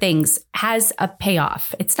hard things has a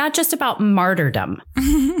payoff. It's not just about martyrdom.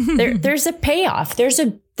 There's a payoff. There's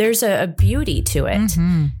a beauty to it.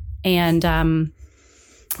 And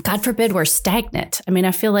God forbid we're stagnant. I mean,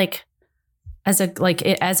 I feel like as a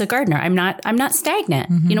gardener, I'm not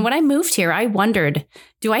stagnant. You know, when I moved here, I wondered,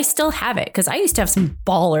 do I still have it? Because I used to have some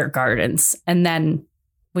baller gardens, and then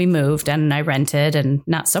we moved and I rented, and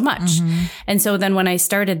not so much. And so then when I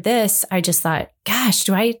started this, I just thought, gosh,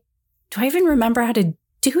 do I even remember how to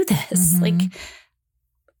do this?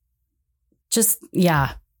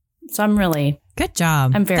 So I'm really good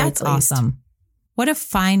job. I'm very That's pleased. Awesome. What a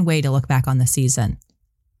fine way to look back on the season.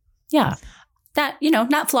 Yeah. That,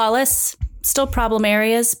 not flawless, still problem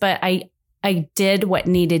areas, but I did what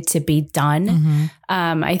needed to be done.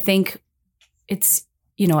 I think it's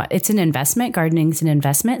an investment. Gardening's an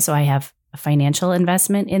investment. So I have a financial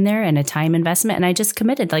investment in there and a time investment. And I just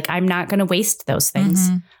committed, like, I'm not going to waste those things.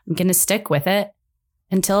 I'm going to stick with it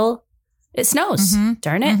until it snows.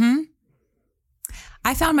 Darn it.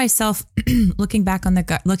 I found myself looking back on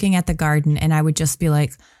looking at the garden, and I would just be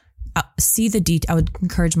like, I would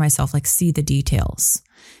encourage myself, like, see the details,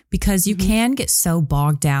 because you can get so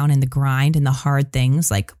bogged down in the grind and the hard things,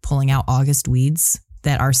 like pulling out August weeds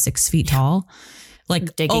that are 6 feet tall,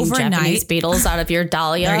 like digging overnight. Japanese beetles out of your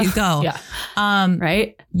dahlia. There you go. Yeah.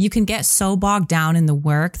 Right. You can get so bogged down in the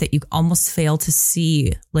work that you almost fail to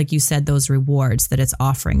see, like you said, those rewards that it's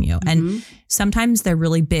offering you. And sometimes they're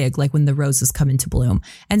really big, like when the roses come into bloom.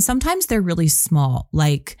 And sometimes they're really small,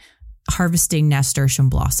 like harvesting nasturtium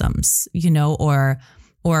blossoms,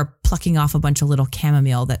 or plucking off a bunch of little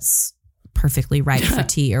chamomile that's perfectly ripe for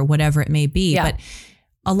tea or whatever it may be. Yeah. But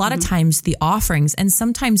a lot of times the offerings, and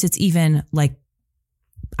sometimes it's even like,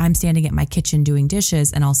 I'm standing at my kitchen doing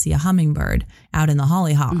dishes and I'll see a hummingbird out in the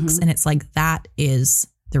hollyhocks. And it's like, that is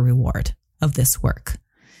the reward of this work,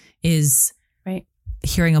 is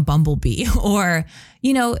hearing a bumblebee, or,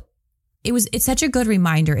 it's such a good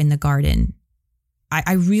reminder in the garden.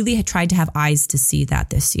 I really had tried to have eyes to see that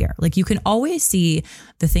this year. Like, you can always see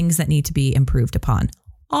the things that need to be improved upon.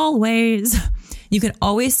 Always. You can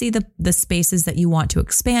always see the spaces that you want to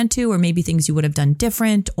expand to, or maybe things you would have done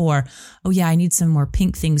different, or, oh yeah, I need some more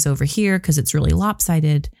pink things over here because it's really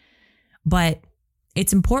lopsided. But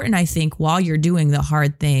it's important, I think, while you're doing the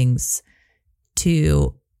hard things,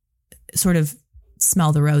 to sort of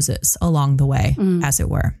smell the roses along the way, as it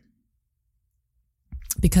were.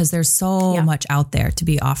 Because there's so much out there to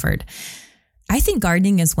be offered. I think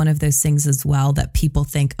gardening is one of those things as well that people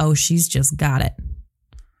think, oh, she's just got it.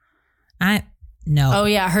 No. Oh,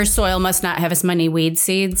 yeah. Her soil must not have as many weed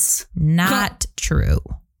seeds. Not true.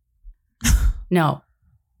 No.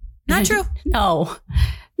 Not true. No,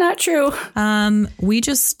 not true.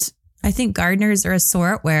 I think gardeners are a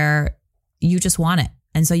sort where you just want it.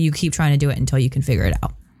 And so you keep trying to do it until you can figure it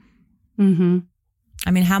out. I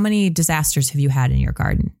mean, how many disasters have you had in your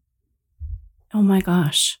garden? Oh my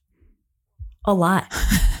gosh. A lot.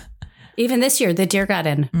 Even this year, the deer got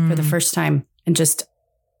in for the first time, and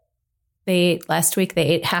last week they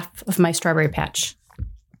ate half of my strawberry patch.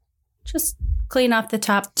 Just clean off the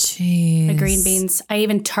top. Jeez. My green beans. I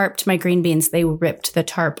even tarped my green beans. They ripped the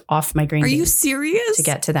tarp off my green beans. Are you serious? To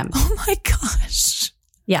get to them. Oh my gosh.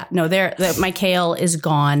 Yeah, no, my kale is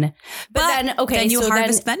gone. But then you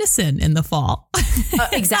harvest venison in the fall.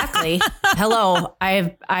 Exactly. Hello,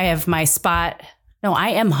 I have my spot. No, I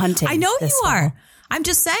am hunting. I know you are. Fall. I'm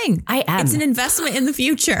just saying. I am. It's an investment in the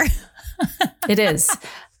future. It is.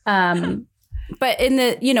 But in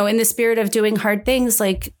the spirit of doing hard things,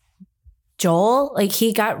 like Joel, like,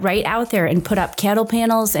 he got right out there and put up cattle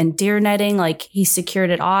panels and deer netting. Like, he secured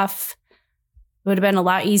it off. It would have been a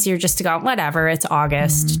lot easier just to go, whatever, it's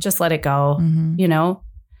August, just let it go,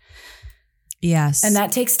 Yes. And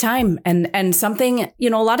that takes time. And something, a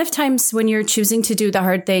lot of times when you're choosing to do the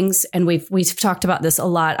hard things, and we've talked about this a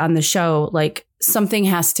lot on the show, like, something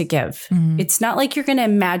has to give. It's not like you're going to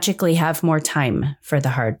magically have more time for the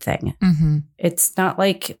hard thing. It's not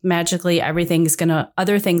like magically other things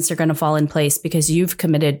are going to fall in place because you've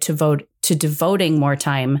committed to devoting more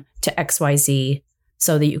time to XYZ,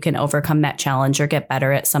 so that you can overcome that challenge or get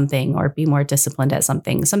better at something or be more disciplined at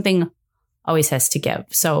something. Something always has to give.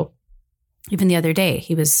 So even the other day,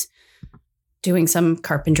 he was doing some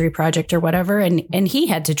carpentry project or whatever, and he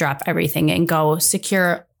had to drop everything and go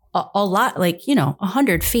secure a lot, like,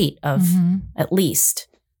 100 feet of at least,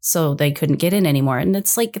 so they couldn't get in anymore. And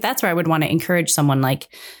it's like, that's where I would want to encourage someone,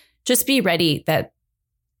 like, just be ready that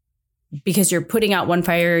because you're putting out one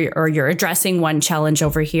fire or you're addressing one challenge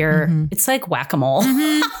over here, it's like whack-a-mole.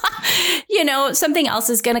 You know, something else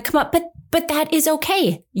is going to come up, but that is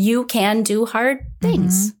okay. You can do hard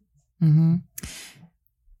things.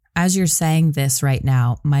 As you're saying this right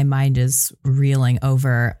now, my mind is reeling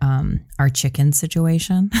over our chicken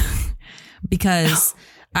situation because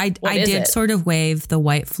I did sort of wave the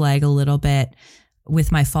white flag a little bit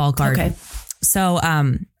with my fall garden. Okay. So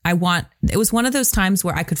it was one of those times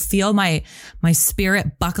where I could feel my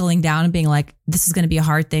spirit buckling down and being like, this is going to be a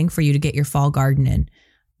hard thing for you to get your fall garden in,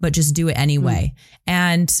 but just do it anyway.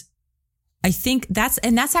 And I think that's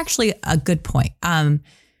actually a good point.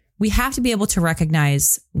 We have to be able to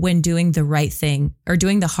recognize when doing the right thing or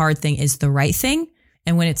doing the hard thing is the right thing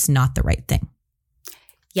and when it's not the right thing.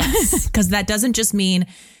 Yes. Because that doesn't just mean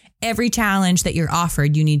every challenge that you're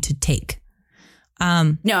offered, you need to take.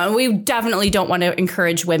 No, and we definitely don't want to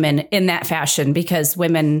encourage women in that fashion because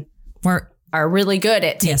women are really good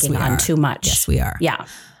at taking on too much. Yes, we are. Yeah.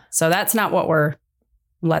 So that's not what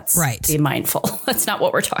let's be mindful. That's not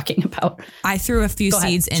what we're talking about. I threw a few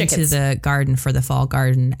seeds into the garden for the fall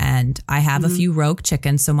garden, and I have a few rogue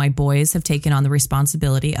chickens. So my boys have taken on the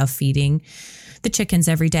responsibility of feeding the chickens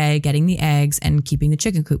every day, getting the eggs, and keeping the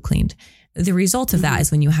chicken coop cleaned. The result of that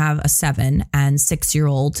is when you have a 7 and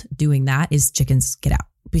 6-year-old doing that is chickens get out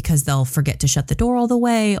because they'll forget to shut the door all the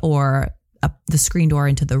way or the screen door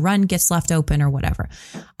into the run gets left open or whatever.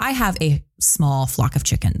 I have a small flock of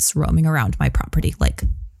chickens roaming around my property like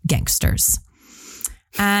gangsters.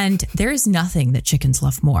 And there is nothing that chickens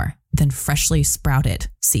love more than freshly sprouted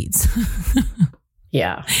seeds.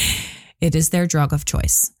 Yeah. It is their drug of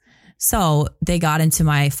choice. So they got into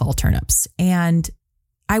my fall turnips and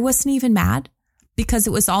I wasn't even mad because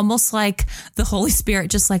it was almost like the Holy Spirit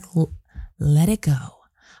just like, let it go.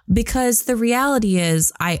 Because the reality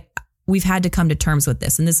is we've had to come to terms with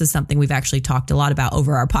this. And this is something we've actually talked a lot about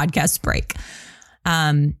over our podcast break.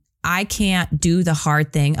 I can't do the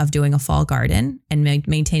hard thing of doing a fall garden and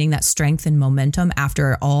maintaining that strength and momentum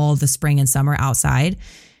after all the spring and summer outside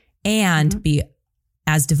and be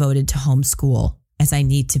as devoted to homeschool as I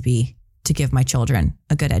need to be to give my children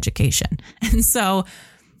a good education. And so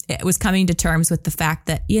it was coming to terms with the fact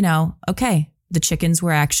that, okay, the chickens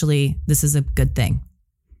were this is a good thing.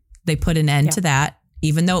 They put an end to that.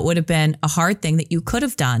 Even though it would have been a hard thing that you could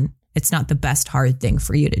have done, it's not the best hard thing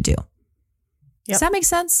for you to do. Yep. Does that make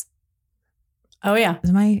sense? Oh, yeah.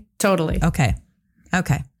 Totally. Okay.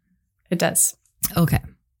 It does. Okay.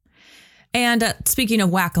 And speaking of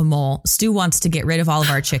whack-a-mole, Stu wants to get rid of all of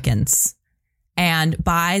our chickens and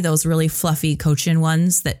buy those really fluffy Cochin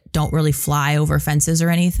ones that don't really fly over fences or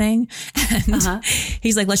anything. And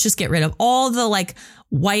he's like, let's just get rid of all the like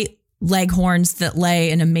white leghorns that lay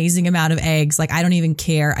an amazing amount of eggs. Like, I don't even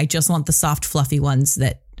care. I just want the soft, fluffy ones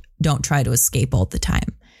that don't try to escape all the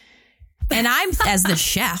time. And I'm, as the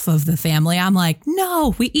chef of the family, I'm like,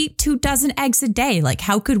 no, we eat 24 eggs a day. Like,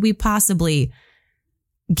 how could we possibly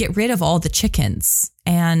get rid of all the chickens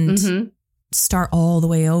and start all the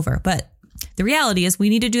way over? But the reality is we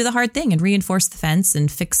need to do the hard thing and reinforce the fence and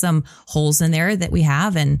fix some holes in there that we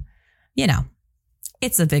have. And,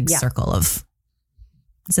 it's a big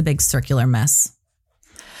it's a big circular mess.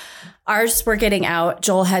 Ours were getting out.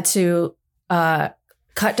 Joel had to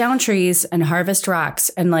cut down trees and harvest rocks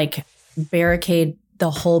and like barricade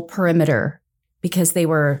the whole perimeter because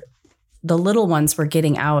the little ones were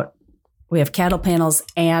getting out. We have cattle panels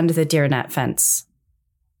and the deer net fence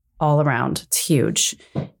all around. It's huge.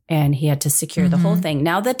 And he had to secure the whole thing.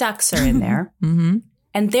 Now the ducks are in there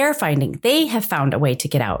and they have found a way to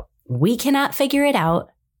get out. We cannot figure it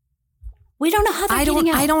out. We don't know how they're getting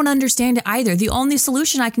out. I don't understand it either. The only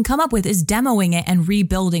solution I can come up with is demoing it and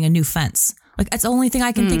rebuilding a new fence. Like, that's the only thing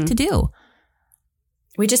I can think to do.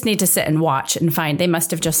 We just need to sit and watch and find. They must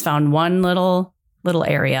have just found one little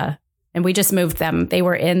area. And we just moved them. They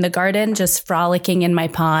were in the garden, just frolicking in my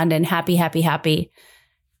pond and happy.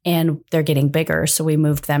 And they're getting bigger. So we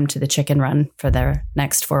moved them to the chicken run for their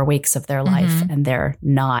next 4 weeks of their life. And they're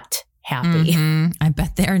not happy. I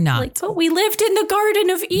bet they're not. Like, but we lived in the Garden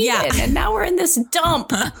of Eden and now we're in this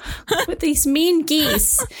dump with these mean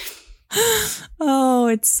geese. Oh,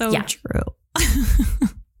 it's so true.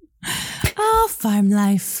 Oh, farm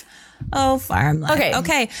life.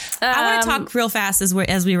 Okay. I want to talk real fast as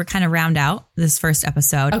we were kind of round out this first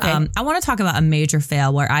episode. Okay. I want to talk about a major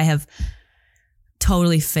fail where I have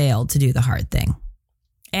totally failed to do the hard thing.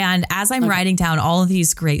 And as I'm writing down all of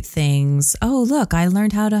these great things, oh, look, I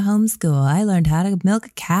learned how to homeschool. I learned how to milk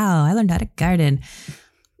a cow. I learned how to garden.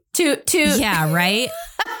 Yeah, right?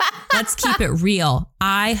 Let's keep it real.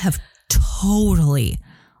 I have totally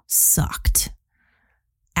sucked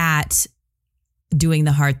at doing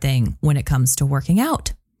the hard thing when it comes to working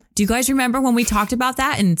out. Do you guys remember when we talked about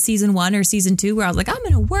that in season 1 or season 2 where I was like, I'm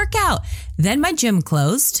going to work out. Then my gym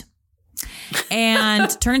closed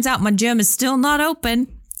and turns out my gym is still not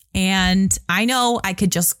open. And I know I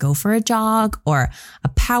could just go for a jog or a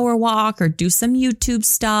power walk or do some YouTube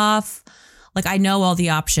stuff. Like I know all the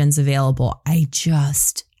options available. I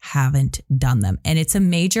just haven't done them. And it's a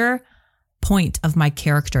major point of my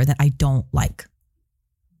character that I don't like.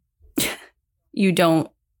 You don't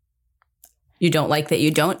like that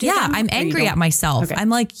you don't do Yeah, them? I'm angry at myself. Okay. I'm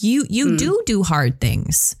like, you do hard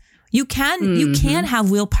things. You can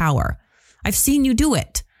have willpower. I've seen you do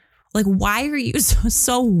it. Like, why are you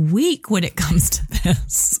so weak when it comes to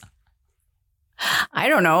this? I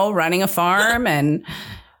don't know, running a farm and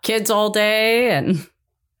kids all day and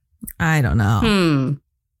I don't know.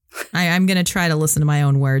 I'm going to try to listen to my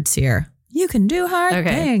own words here. You can do hard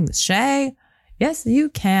things, Shay. Yes, you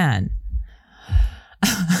can.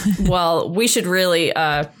 Well, we should really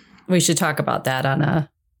we should talk about that on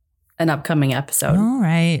an upcoming episode. All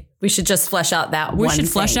right. We should just flesh out that We one should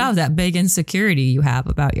flesh thing. out that big insecurity you have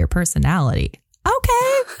about your personality.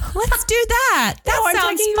 Okay, let's do that. That No, I'm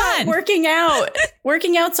sounds talking fun. about working out.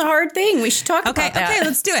 Working out's a hard thing. We should talk about that. Okay,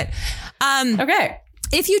 let's do it. Okay.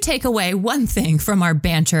 If you take away one thing from our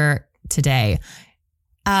banter today,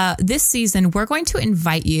 this season, we're going to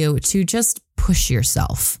invite you to just push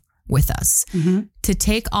yourself with us, to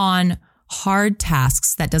take on hard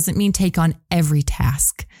tasks. That doesn't mean take on every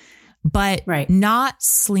task, but not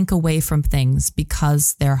slink away from things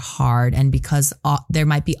because they're hard and because there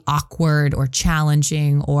might be awkward or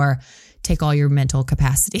challenging, or take all your mental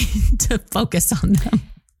capacity to focus on them.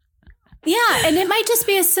 Yeah. And it might just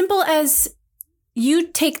be as simple as you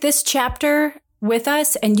take this chapter with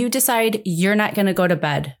us and you decide you're not going to go to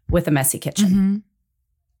bed with a messy kitchen,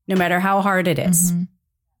 no matter how hard it is.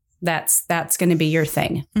 That's going to be your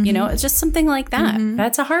thing. You know, it's just something like that.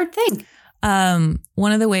 That's a hard thing.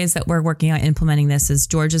 One of the ways that we're working on implementing this is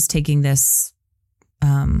George is taking this,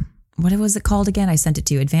 what was it called again? I sent it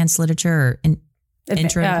to you, advanced literature or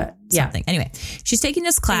intro something. Anyway, she's taking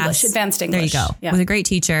this class. English, advanced English. There you go. With a great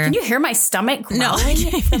teacher. Can you hear my stomach growling? No.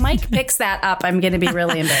 If the mic picks that up, I'm going to be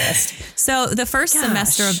really embarrassed. So the first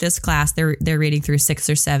semester of this class, they're reading through 6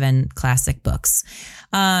 or 7 classic books.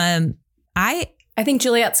 I think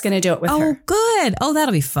Juliet's going to do it with her. Oh, good. Oh,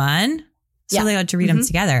 that'll be fun. So they got to read them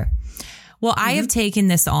together. Well, I have taken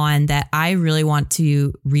this on that I really want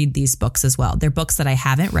to read these books as well. They're books that I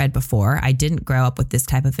haven't read before. I didn't grow up with this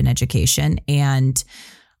type of an education. And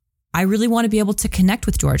I really want to be able to connect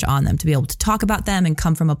with George on them, to be able to talk about them and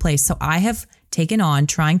come from a place. So I have taken on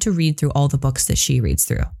trying to read through all the books that she reads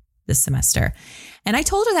through this semester. And I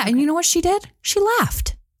told her that. And you know what she did? She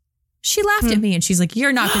laughed. She laughed at me and she's like,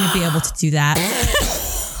 you're not going to be able to do that.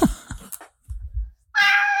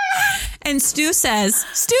 And Stu says,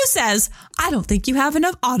 I don't think you have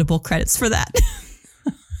enough Audible credits for that.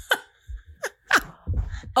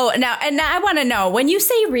 Oh, now I want to know, when you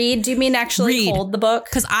say read, do you mean actually hold the book?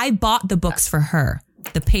 Because I bought the books for her,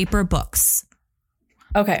 the paper books.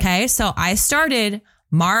 Okay. So I started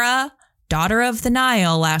Mara, Daughter of the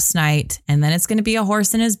Nile last night, and then it's going to be A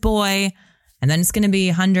Horse and His Boy, and then it's going to be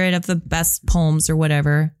 100 of the best poems or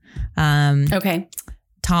whatever.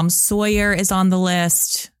 Tom Sawyer is on the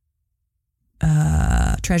list.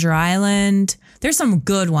 Treasure Island. There's some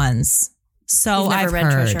good ones. So You've never I've read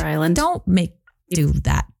heard. Treasure Island? Don't do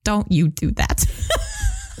that. Don't you do that.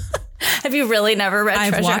 Have you really never read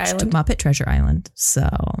I've Treasure watched Island? Muppet Treasure Island. So.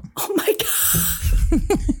 Oh my God.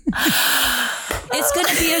 It's going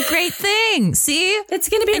to be a great thing. See? It's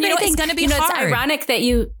going to be a great thing. It's going to be hard. It's ironic that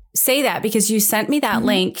you say that because you sent me that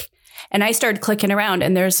link and I started clicking around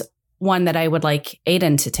and there's one that I would like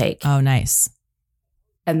Aiden to take. Oh, nice.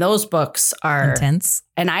 And those books are intense.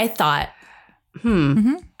 And I thought,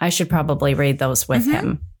 I should probably read those with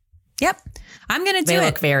him. Yep. I'm going to do it. They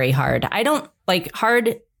look very hard. I don't like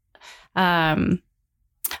hard. I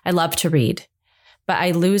love to read, but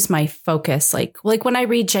I lose my focus. Like when I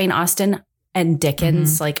read Jane Austen and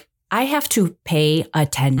Dickens, like I have to pay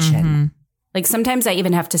attention. Like sometimes I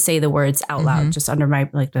even have to say the words out loud, just under my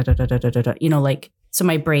like, da, da, da, da, da, da, you know, like so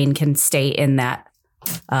my brain can stay in that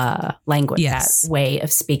language, that way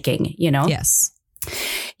of speaking, you know? Yes.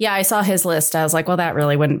 Yeah, I saw his list. I was like, well, that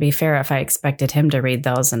really wouldn't be fair if I expected him to read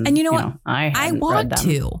those. And you know what? I want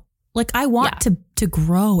to. Like, I want to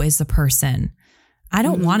grow as a person. I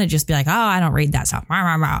don't want to just be like, oh, I don't read that stuff,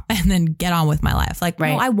 and then get on with my life. Like, no,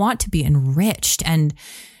 I want to be enriched. And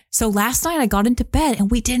so last night I got into bed and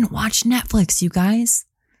we didn't watch Netflix, you guys.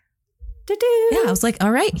 Yeah, I was like,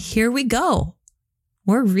 all right, here we go.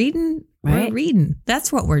 We're reading. Right. We're reading.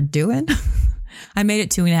 That's what we're doing. I made it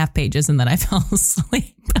 2.5 pages and then I fell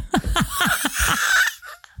asleep.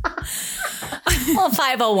 Well,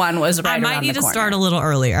 5:01 was right. I might need to start a little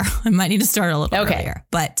earlier. Earlier.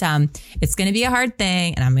 But it's going to be a hard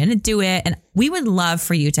thing and I'm going to do it. And we would love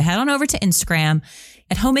for you to head on over to Instagram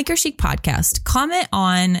at Homemaker Chic Podcast. Comment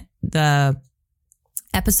on the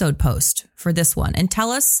episode post for this one and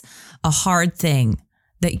tell us a hard thing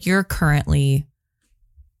that you're currently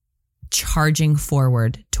charging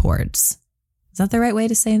forward towards. Is that the right way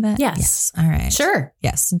to say that? Yes. All right. Sure.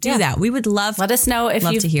 Yes. Do that. We would let us know if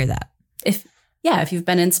to hear that. If you've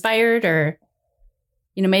been inspired or,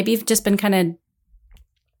 maybe you've just been kind of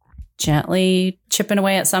gently chipping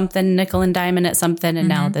away at something, nickel and diamond at something. And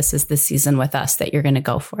now this is the season with us that you're going to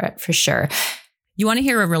go for it for sure. You want to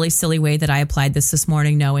hear a really silly way that I applied this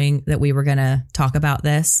morning, knowing that we were going to talk about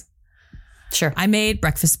this? Sure. I made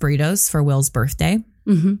breakfast burritos for Will's birthday.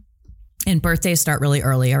 Mm-hmm. And birthdays start really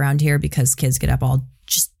early around here because kids get up all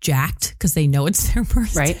just jacked because they know it's their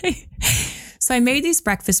birthday. Right. So I made these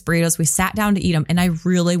breakfast burritos. We sat down to eat them and I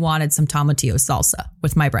really wanted some tomatillo salsa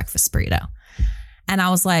with my breakfast burrito. And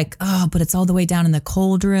I was like, oh, but it's all the way down in the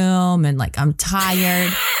cold room and like I'm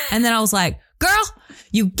tired. And then I was like, girl,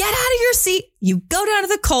 you get out of your seat, you go down to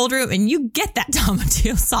the cold room and you get that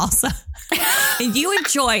tomatillo salsa and you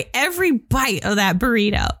enjoy every bite of that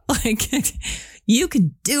burrito. Like you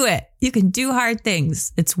can do it. You can do hard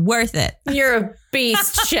things. It's worth it. You're a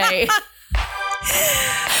beast, Shay.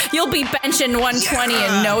 You'll be benching 120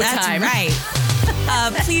 in no time. That's right.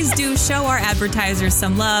 Please do show our advertisers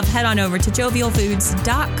some love. Head on over to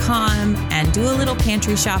jovialfoods.com and do a little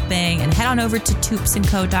pantry shopping and head on over to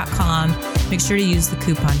toopsandco.com. Make sure to use the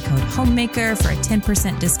coupon code HOMEMAKER for a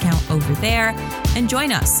 10% discount over there and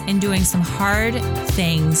join us in doing some hard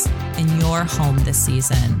things in your home this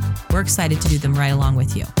season. We're excited to do them right along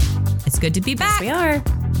with you. It's good to be back. Yes, we are.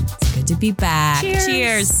 It's good to be back. Cheers.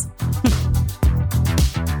 Cheers.